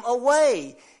them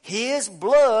away. His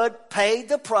blood paid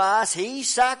the price. He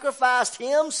sacrificed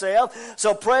himself.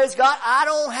 So praise God, I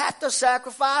don't have to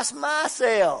sacrifice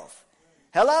myself.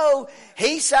 Hello?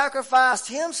 He sacrificed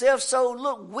himself so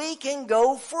look, we can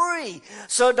go free.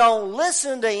 So don't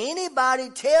listen to anybody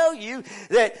tell you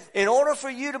that in order for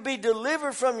you to be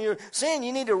delivered from your sin,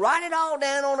 you need to write it all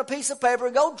down on a piece of paper,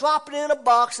 go drop it in a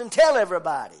box and tell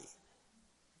everybody.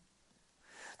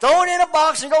 Throw it in a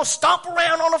box and go stomp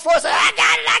around on the floor and say, I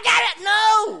got it.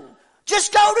 No.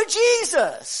 Just go to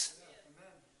Jesus.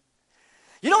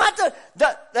 You don't have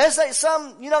to, there's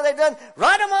some, they've done,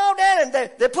 write them all down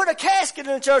and they put a casket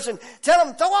in the church and tell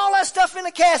them, throw all that stuff in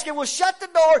the casket, we'll shut the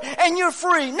door and you're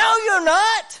free. No, you're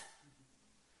not.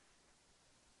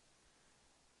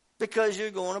 Because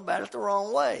you're going about it the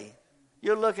wrong way.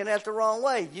 You're looking at the wrong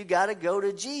way. You got to go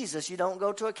to Jesus. You don't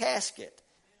go to a casket.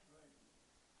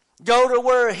 Go to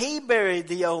where he buried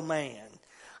the old man.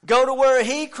 Go to where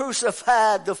he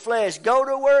crucified the flesh. Go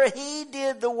to where he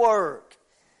did the work.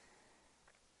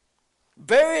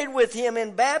 Buried with him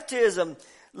in baptism,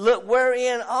 look,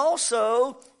 wherein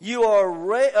also you are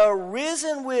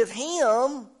risen with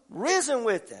him,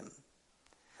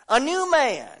 a new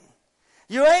man.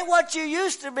 You ain't what you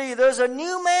used to be. There's a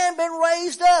new man been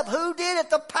raised up. Who did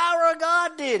it? The power of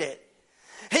God did it.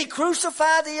 He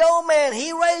crucified the old man.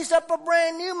 He raised up a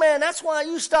brand new man. That's why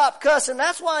you stop cussing.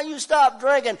 That's why you stop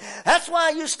drinking. That's why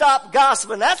you stop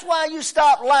gossiping. That's why you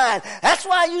stop lying. That's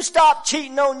why you stop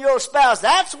cheating on your spouse.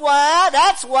 That's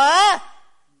why.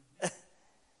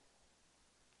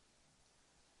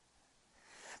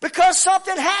 Because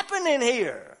something happened in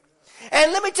here.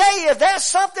 And let me tell you, if that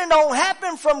something don't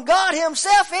happen from God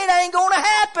himself, it ain't going to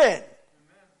happen.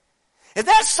 If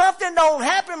that something don't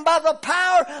happen by the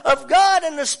power of God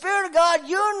and the Spirit of God,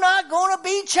 you're not going to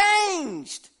be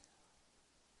changed.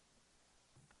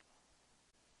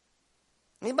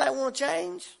 Anybody want to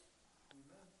change?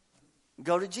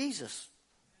 Go to Jesus.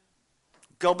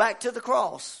 Go back to the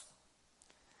cross.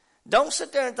 Don't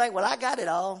sit there and think, well, I got it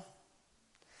all.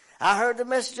 I heard the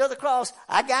message of the cross.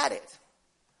 I got it.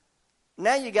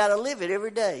 Now you got to live it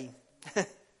every day.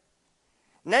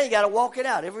 Now you got to walk it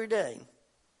out every day.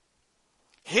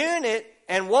 Hearing it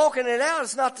and walking it out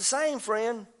is not the same,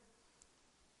 friend.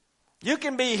 You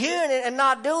can be hearing it and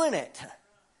not doing it.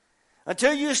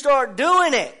 Until you start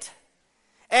doing it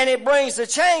and it brings the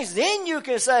change, then you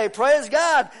can say, praise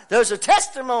God, there's a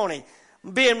testimony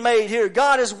being made here.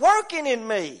 God is working in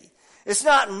me. It's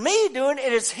not me doing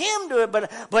it, it's Him doing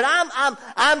it. But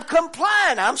I'm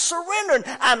complying, I'm surrendering,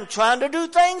 I'm trying to do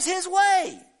things His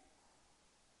way.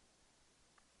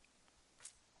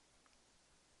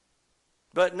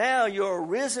 But now you're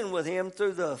risen with Him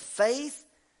through the faith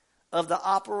of the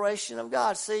operation of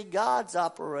God. See, God's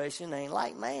operation ain't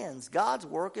like man's. God's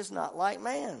work is not like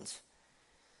man's.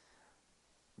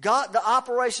 God, the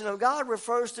operation of God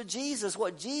refers to Jesus.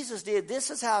 What Jesus did, this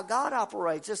is how God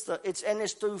operates.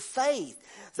 It's through faith.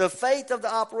 The faith of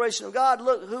the operation of God.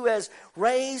 Look, who has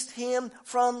raised Him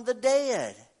from the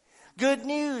dead. Good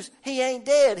news, He ain't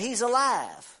dead. He's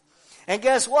alive. And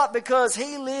guess what? Because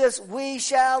He lives, we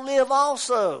shall live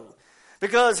also.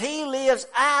 Because He lives,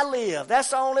 I live. That's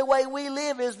the only way we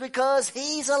live, is because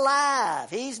He's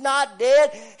alive. He's not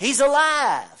dead. He's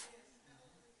alive.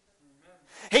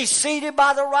 He's seated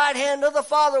by the right hand of the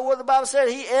Father, where the Bible said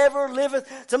He ever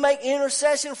liveth to make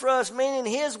intercession for us, meaning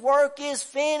His work is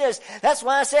finished. That's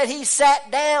why I said He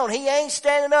sat down. He ain't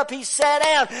standing up. He sat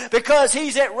down because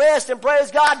He's at rest. And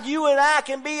praise God, you and I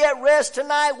can be at rest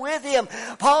tonight with Him.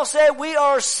 Paul said we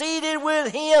are seated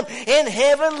with Him in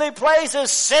heavenly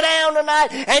places. Sit down tonight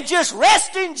and just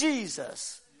rest in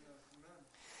Jesus.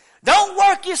 Don't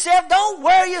work yourself. Don't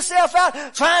wear yourself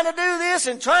out trying to do this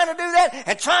and trying to do that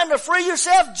and trying to free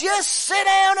yourself. Just sit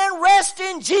down and rest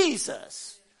in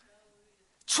Jesus.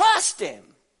 Trust Him.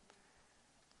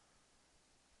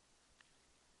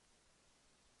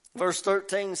 Verse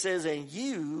 13 says, and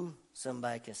you,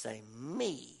 somebody can say,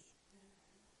 me,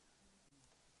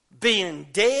 being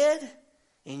dead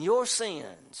in your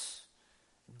sins,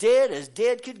 dead as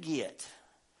dead could get,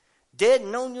 dead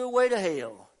and on your way to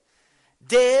hell,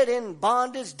 dead in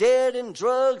bondage, dead in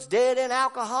drugs, dead in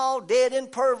alcohol, dead in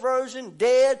perversion,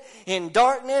 dead in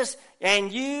darkness,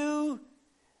 and you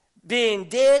being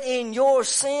dead in your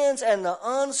sins and the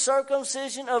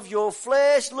uncircumcision of your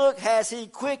flesh, look, has He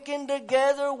quickened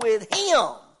together with Him.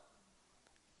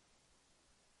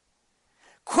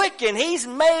 Quickened, He's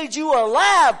made you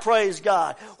alive, praise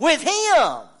God, with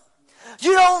Him.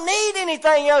 You don't need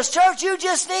anything else, church, you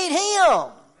just need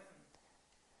Him.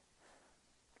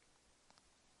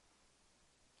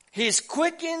 He's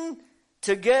quickened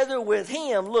together with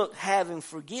Him, look, having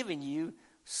forgiven you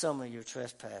some of your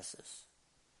trespasses.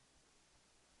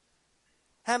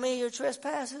 How many of your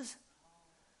trespasses?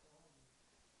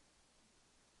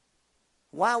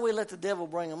 Why we let the devil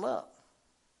bring them up?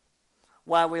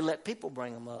 Why we let people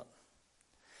bring them up?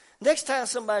 Next time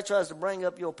somebody tries to bring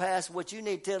up your past, what you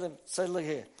need to tell them, say, look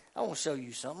here, I want to show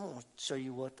you something. I want to show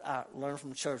you what I learned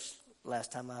from church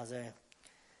last time I was there.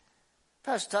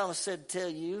 Pastor Thomas said to tell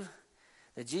you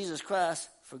that Jesus Christ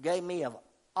forgave me of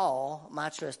all my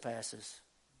trespasses.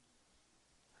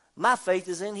 My faith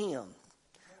is in Him.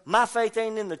 My faith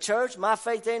ain't in the church. My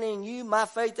faith ain't in you. My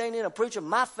faith ain't in a preacher.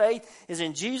 My faith is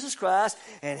in Jesus Christ.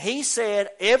 And He said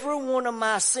every one of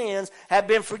my sins have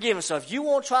been forgiven. So if you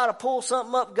want to try to pull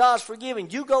something up, God's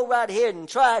forgiving, you go right ahead and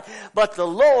try it. But the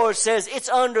Lord says it's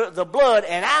under the blood.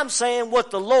 And I'm saying what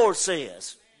the Lord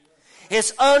says.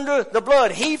 It's under the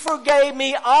blood. He forgave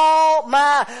me all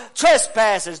my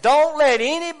trespasses. Don't let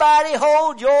anybody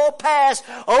hold your past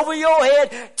over your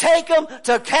head. Take them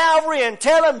to Calvary and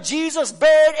tell them Jesus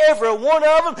buried every one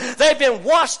of them. They've been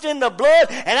washed in the blood.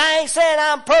 And I ain't saying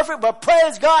I'm perfect, but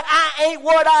praise God, I ain't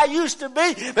what I used to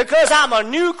be because I'm a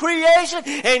new creation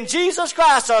in Jesus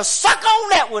Christ. So suck on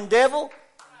that one, devil.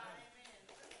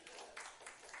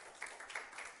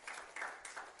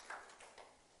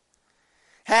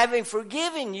 Having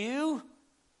forgiven you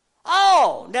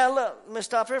all. Now look, let me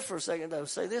stop here for a second though.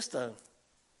 Say this though.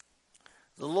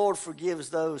 The Lord forgives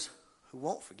those who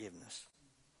want forgiveness.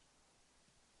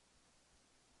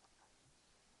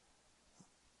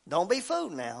 Don't be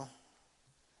fooled now.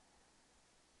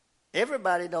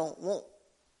 Everybody don't want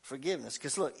forgiveness.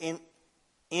 Because look,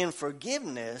 in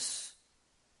forgiveness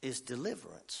is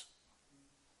deliverance.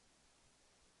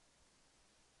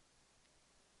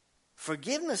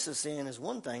 Forgiveness of sin is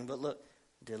one thing, but look,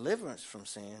 deliverance from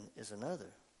sin is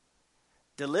another.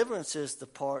 Deliverance is the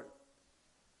part,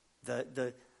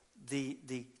 the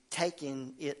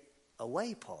taking it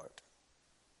away part.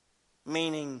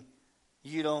 Meaning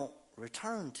you don't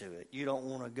return to it. You don't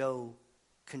want to go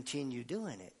continue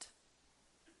doing it.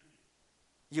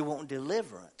 You want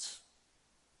deliverance.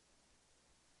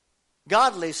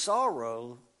 Godly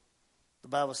sorrow, the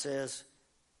Bible says,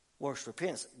 works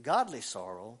repentance. Godly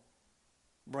sorrow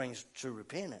brings true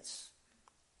repentance.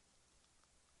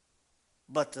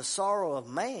 But the sorrow of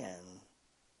man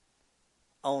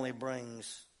only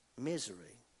brings misery.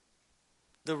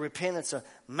 The repentance of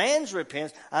man's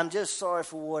repentance, I'm just sorry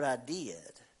for what I did.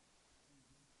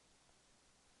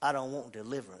 I don't want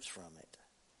deliverance from it.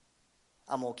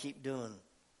 I'm going to keep doing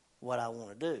what I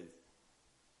want to do.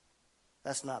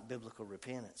 That's not biblical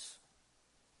repentance.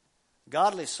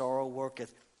 Godly sorrow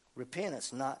worketh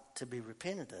repentance, not to be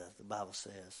repented of, the Bible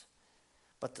says.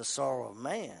 But the sorrow of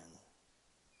man,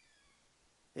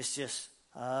 it's just,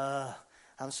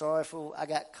 I'm sorry for I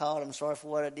got caught. I'm sorry for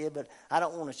what I did, but I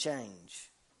don't want to change.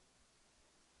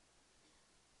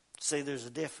 See, there's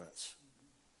a difference.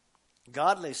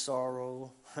 Godly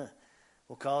sorrow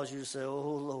will cause you to say, oh,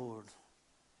 Lord,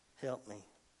 help me.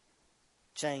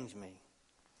 Change me.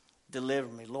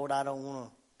 Deliver me. Lord, I don't want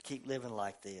to keep living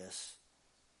like this.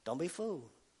 Don't be fooled.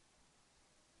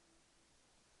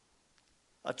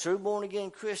 A true born-again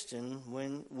Christian,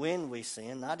 when we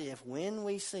sin, not if, when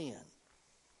we sin,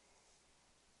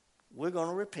 we're going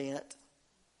to repent,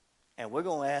 and we're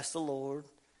going to ask the Lord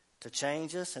to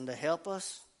change us and to help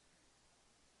us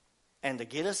and to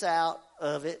get us out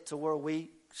of it to where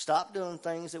we stop doing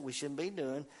things that we shouldn't be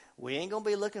doing. We ain't going to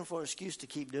be looking for an excuse to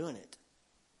keep doing it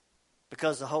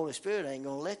because the Holy Spirit ain't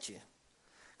going to let you.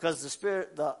 Because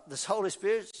this Holy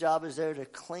Spirit's job is there to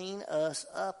clean us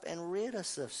up and rid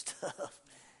us of stuff.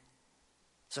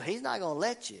 So he's not going to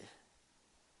let you.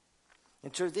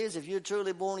 And the truth is, if you're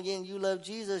truly born again, you love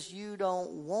Jesus, you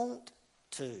don't want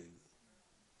to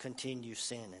continue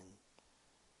sinning.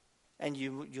 And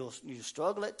you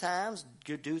struggle at times,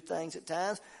 you do things at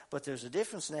times, but there's a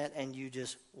difference in that and you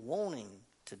just wanting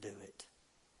to do it.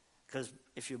 Because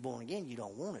if you're born again, you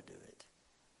don't want to do it.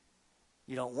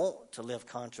 You don't want to live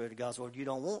contrary to God's word. You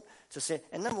don't want to sin.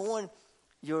 And number one,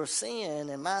 your sin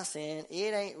and my sin,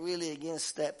 it ain't really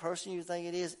against that person you think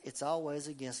it is. It's always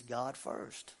against God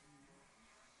first.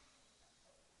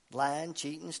 Lying,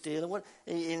 cheating, stealing,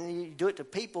 and you do it to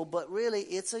people, but really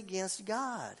it's against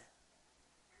God.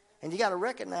 And you got to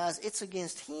recognize it's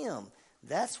against Him.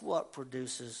 That's what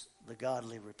produces the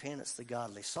godly repentance, the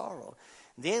godly sorrow.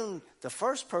 Then the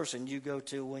first person you go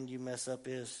to when you mess up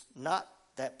is not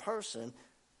that person,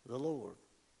 the Lord.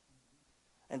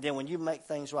 And then when you make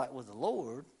things right with the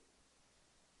Lord,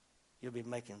 you'll be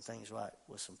making things right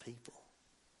with some people.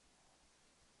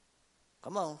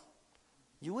 Come on.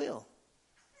 You will.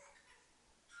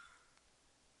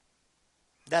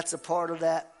 That's a part of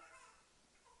that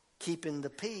keeping the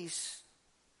peace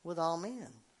with all men.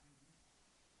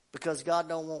 Because God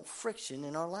don't want friction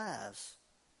in our lives.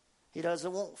 He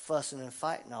doesn't want fussing and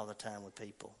fighting all the time with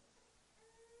people.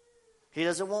 He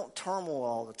doesn't want turmoil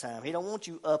all the time. He don't want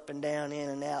you up and down, in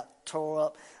and out, tore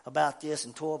up about this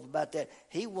and tore up about that.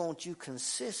 He wants you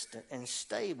consistent and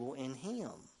stable in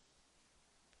Him.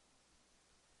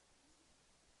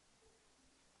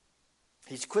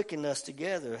 He's quickened us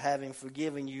together, having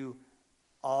forgiven you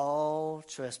all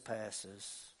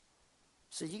trespasses.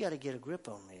 So you got to get a grip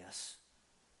on this.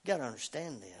 You got to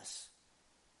understand this.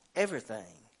 Everything.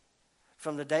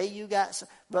 From the day you got,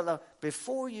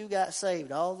 before you got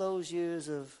saved, all those years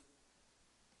of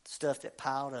stuff that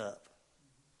piled up,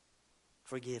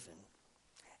 forgiven.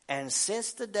 And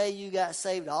since the day you got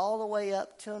saved, all the way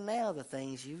up till now, the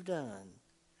things you've done,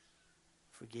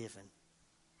 forgiven.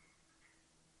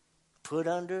 Put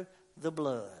under the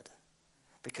blood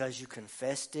because you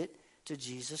confessed it to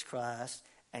Jesus Christ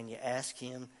and you ask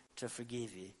Him to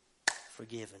forgive you.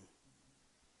 Forgiven.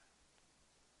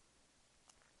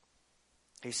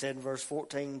 He said in verse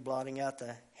 14, blotting out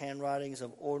the handwritings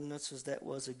of ordinances that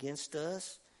was against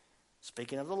us.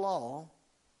 Speaking of the law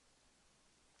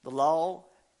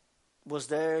was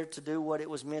there to do what it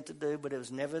was meant to do, but it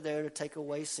was never there to take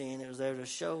away sin. It was there to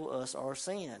show us our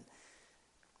sin.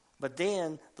 But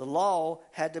then the law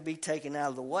had to be taken out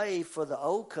of the way for the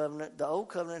old covenant. The old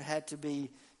covenant had to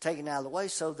be taken out of the way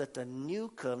so that the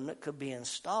new covenant could be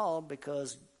installed,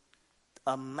 because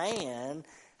a man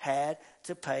had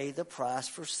to pay the price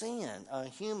for sin, a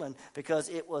human, because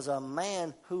it was a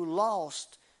man who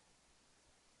lost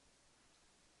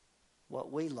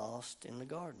what we lost in the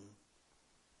garden.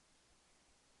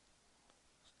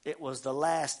 It was the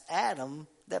last Adam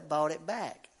that bought it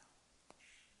back.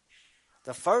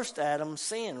 The first Adam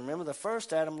sinned. Remember, the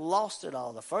first Adam lost it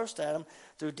all. The first Adam,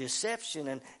 through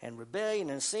deception and rebellion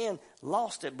and sin,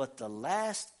 lost it. But the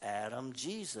last Adam,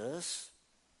 Jesus,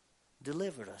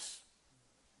 delivered us.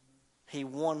 He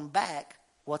won back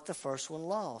what the first one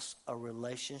lost, a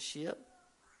relationship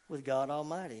with God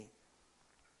Almighty.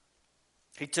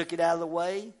 He took it out of the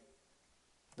way.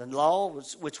 The law,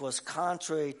 which was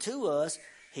contrary to us,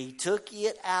 He took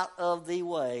it out of the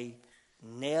way,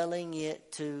 nailing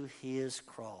it to his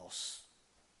cross.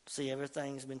 See,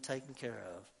 everything's been taken care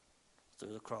of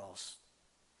through the cross.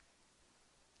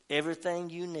 Everything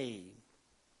you need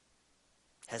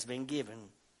has been given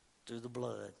through the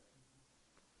blood.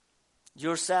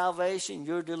 Your salvation,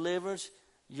 your deliverance,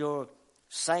 your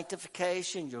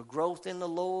sanctification, your growth in the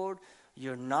Lord,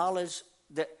 your knowledge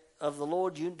of the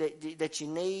Lord that you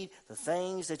need, the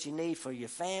things that you need for your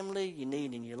family, you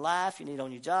need in your life, you need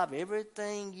on your job,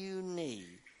 everything you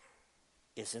need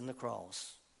is in the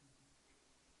cross.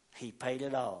 He paid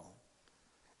it all.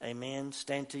 Amen.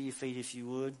 Stand to your feet if you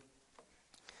would.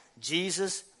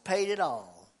 Jesus paid it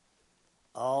all.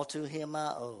 All to him I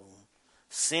owe.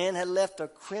 Sin had left a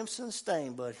crimson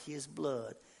stain, but his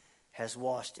blood has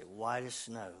washed it white as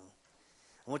snow.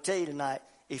 I want to tell you tonight,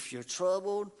 if you're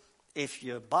troubled, if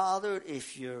you're bothered,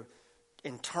 if you're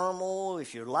in turmoil,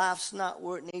 if your life's not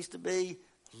where it needs to be,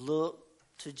 look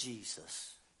to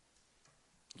Jesus.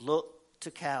 Look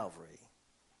to Calvary,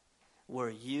 where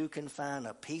you can find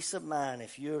a peace of mind.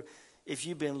 If you've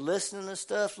been listening to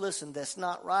stuff, listen, that's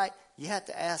not right, you have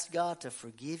to ask God to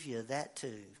forgive you of that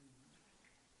too.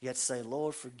 You have to say,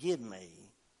 Lord, forgive me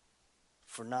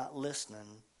for not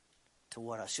listening to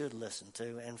what I should listen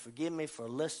to, and forgive me for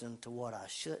listening to what I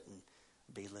shouldn't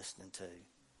be listening to.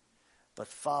 But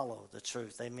follow the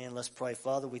truth. Amen. Let's pray.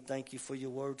 Father, we thank you for your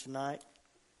word tonight.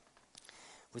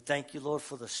 We thank you, Lord,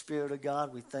 for the Spirit of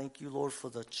God. We thank you, Lord, for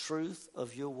the truth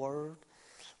of your word.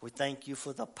 We thank you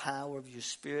for the power of your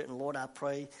Spirit. And Lord, I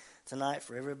pray tonight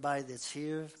for everybody that's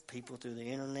here, people through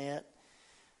the internet,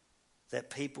 that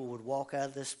people would walk out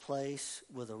of this place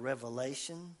with a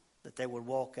revelation, that they would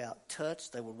walk out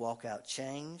touched, they would walk out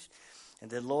changed,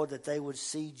 and that, Lord, that they would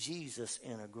see Jesus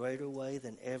in a greater way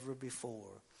than ever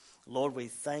before. Lord, we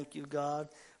thank you, God,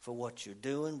 for what you're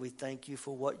doing. We thank you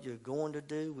for what you're going to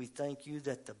do. We thank you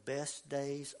that the best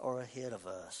days are ahead of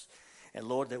us. And,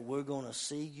 Lord, that we're going to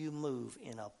see you move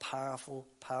in a powerful,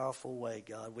 powerful way,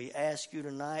 God. We ask you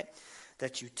tonight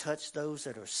that you touch those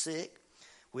that are sick.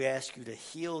 We ask you to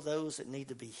heal those that need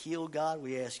to be healed, God.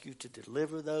 We ask you to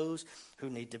deliver those who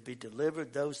need to be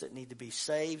delivered. Those that need to be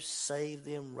saved, save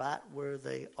them right where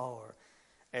they are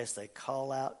as they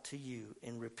call out to you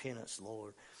in repentance,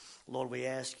 Lord. Lord, we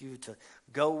ask you to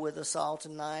go with us all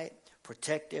tonight.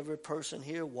 Protect every person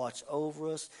here. Watch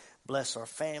over us. Bless our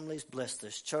families. Bless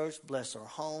this church. Bless our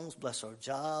homes. Bless our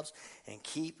jobs. And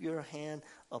keep your hand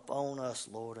upon us,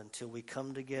 Lord, until we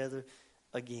come together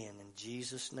again. In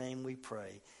Jesus' name we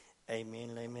pray.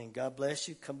 Amen and amen. God bless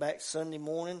you. Come back Sunday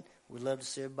morning. We'd love to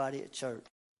see everybody at church.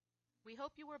 We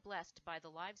hope you were blessed by the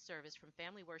live service from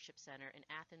Family Worship Center in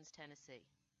Athens, Tennessee.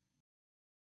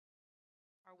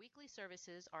 Our weekly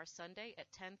services are Sunday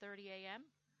at 10:30 a.m.,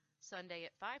 Sunday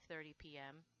at 5:30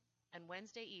 p.m., and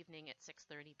Wednesday evening at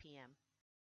 6:30 p.m.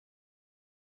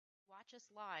 Watch us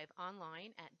live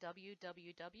online at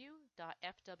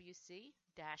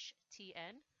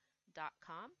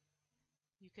www.fwc-tn.com.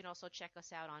 You can also check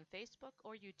us out on Facebook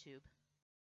or YouTube.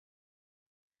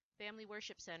 Family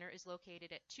Worship Center is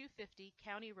located at 250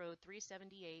 County Road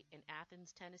 378 in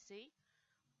Athens, Tennessee.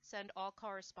 Send all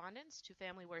correspondence to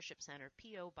Family Worship Center,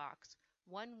 P.O. Box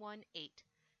 118,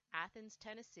 Athens,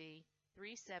 Tennessee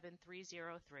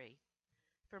 37303.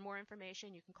 For more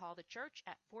information, you can call the church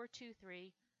at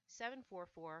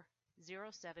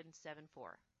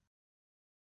 423-744-0774.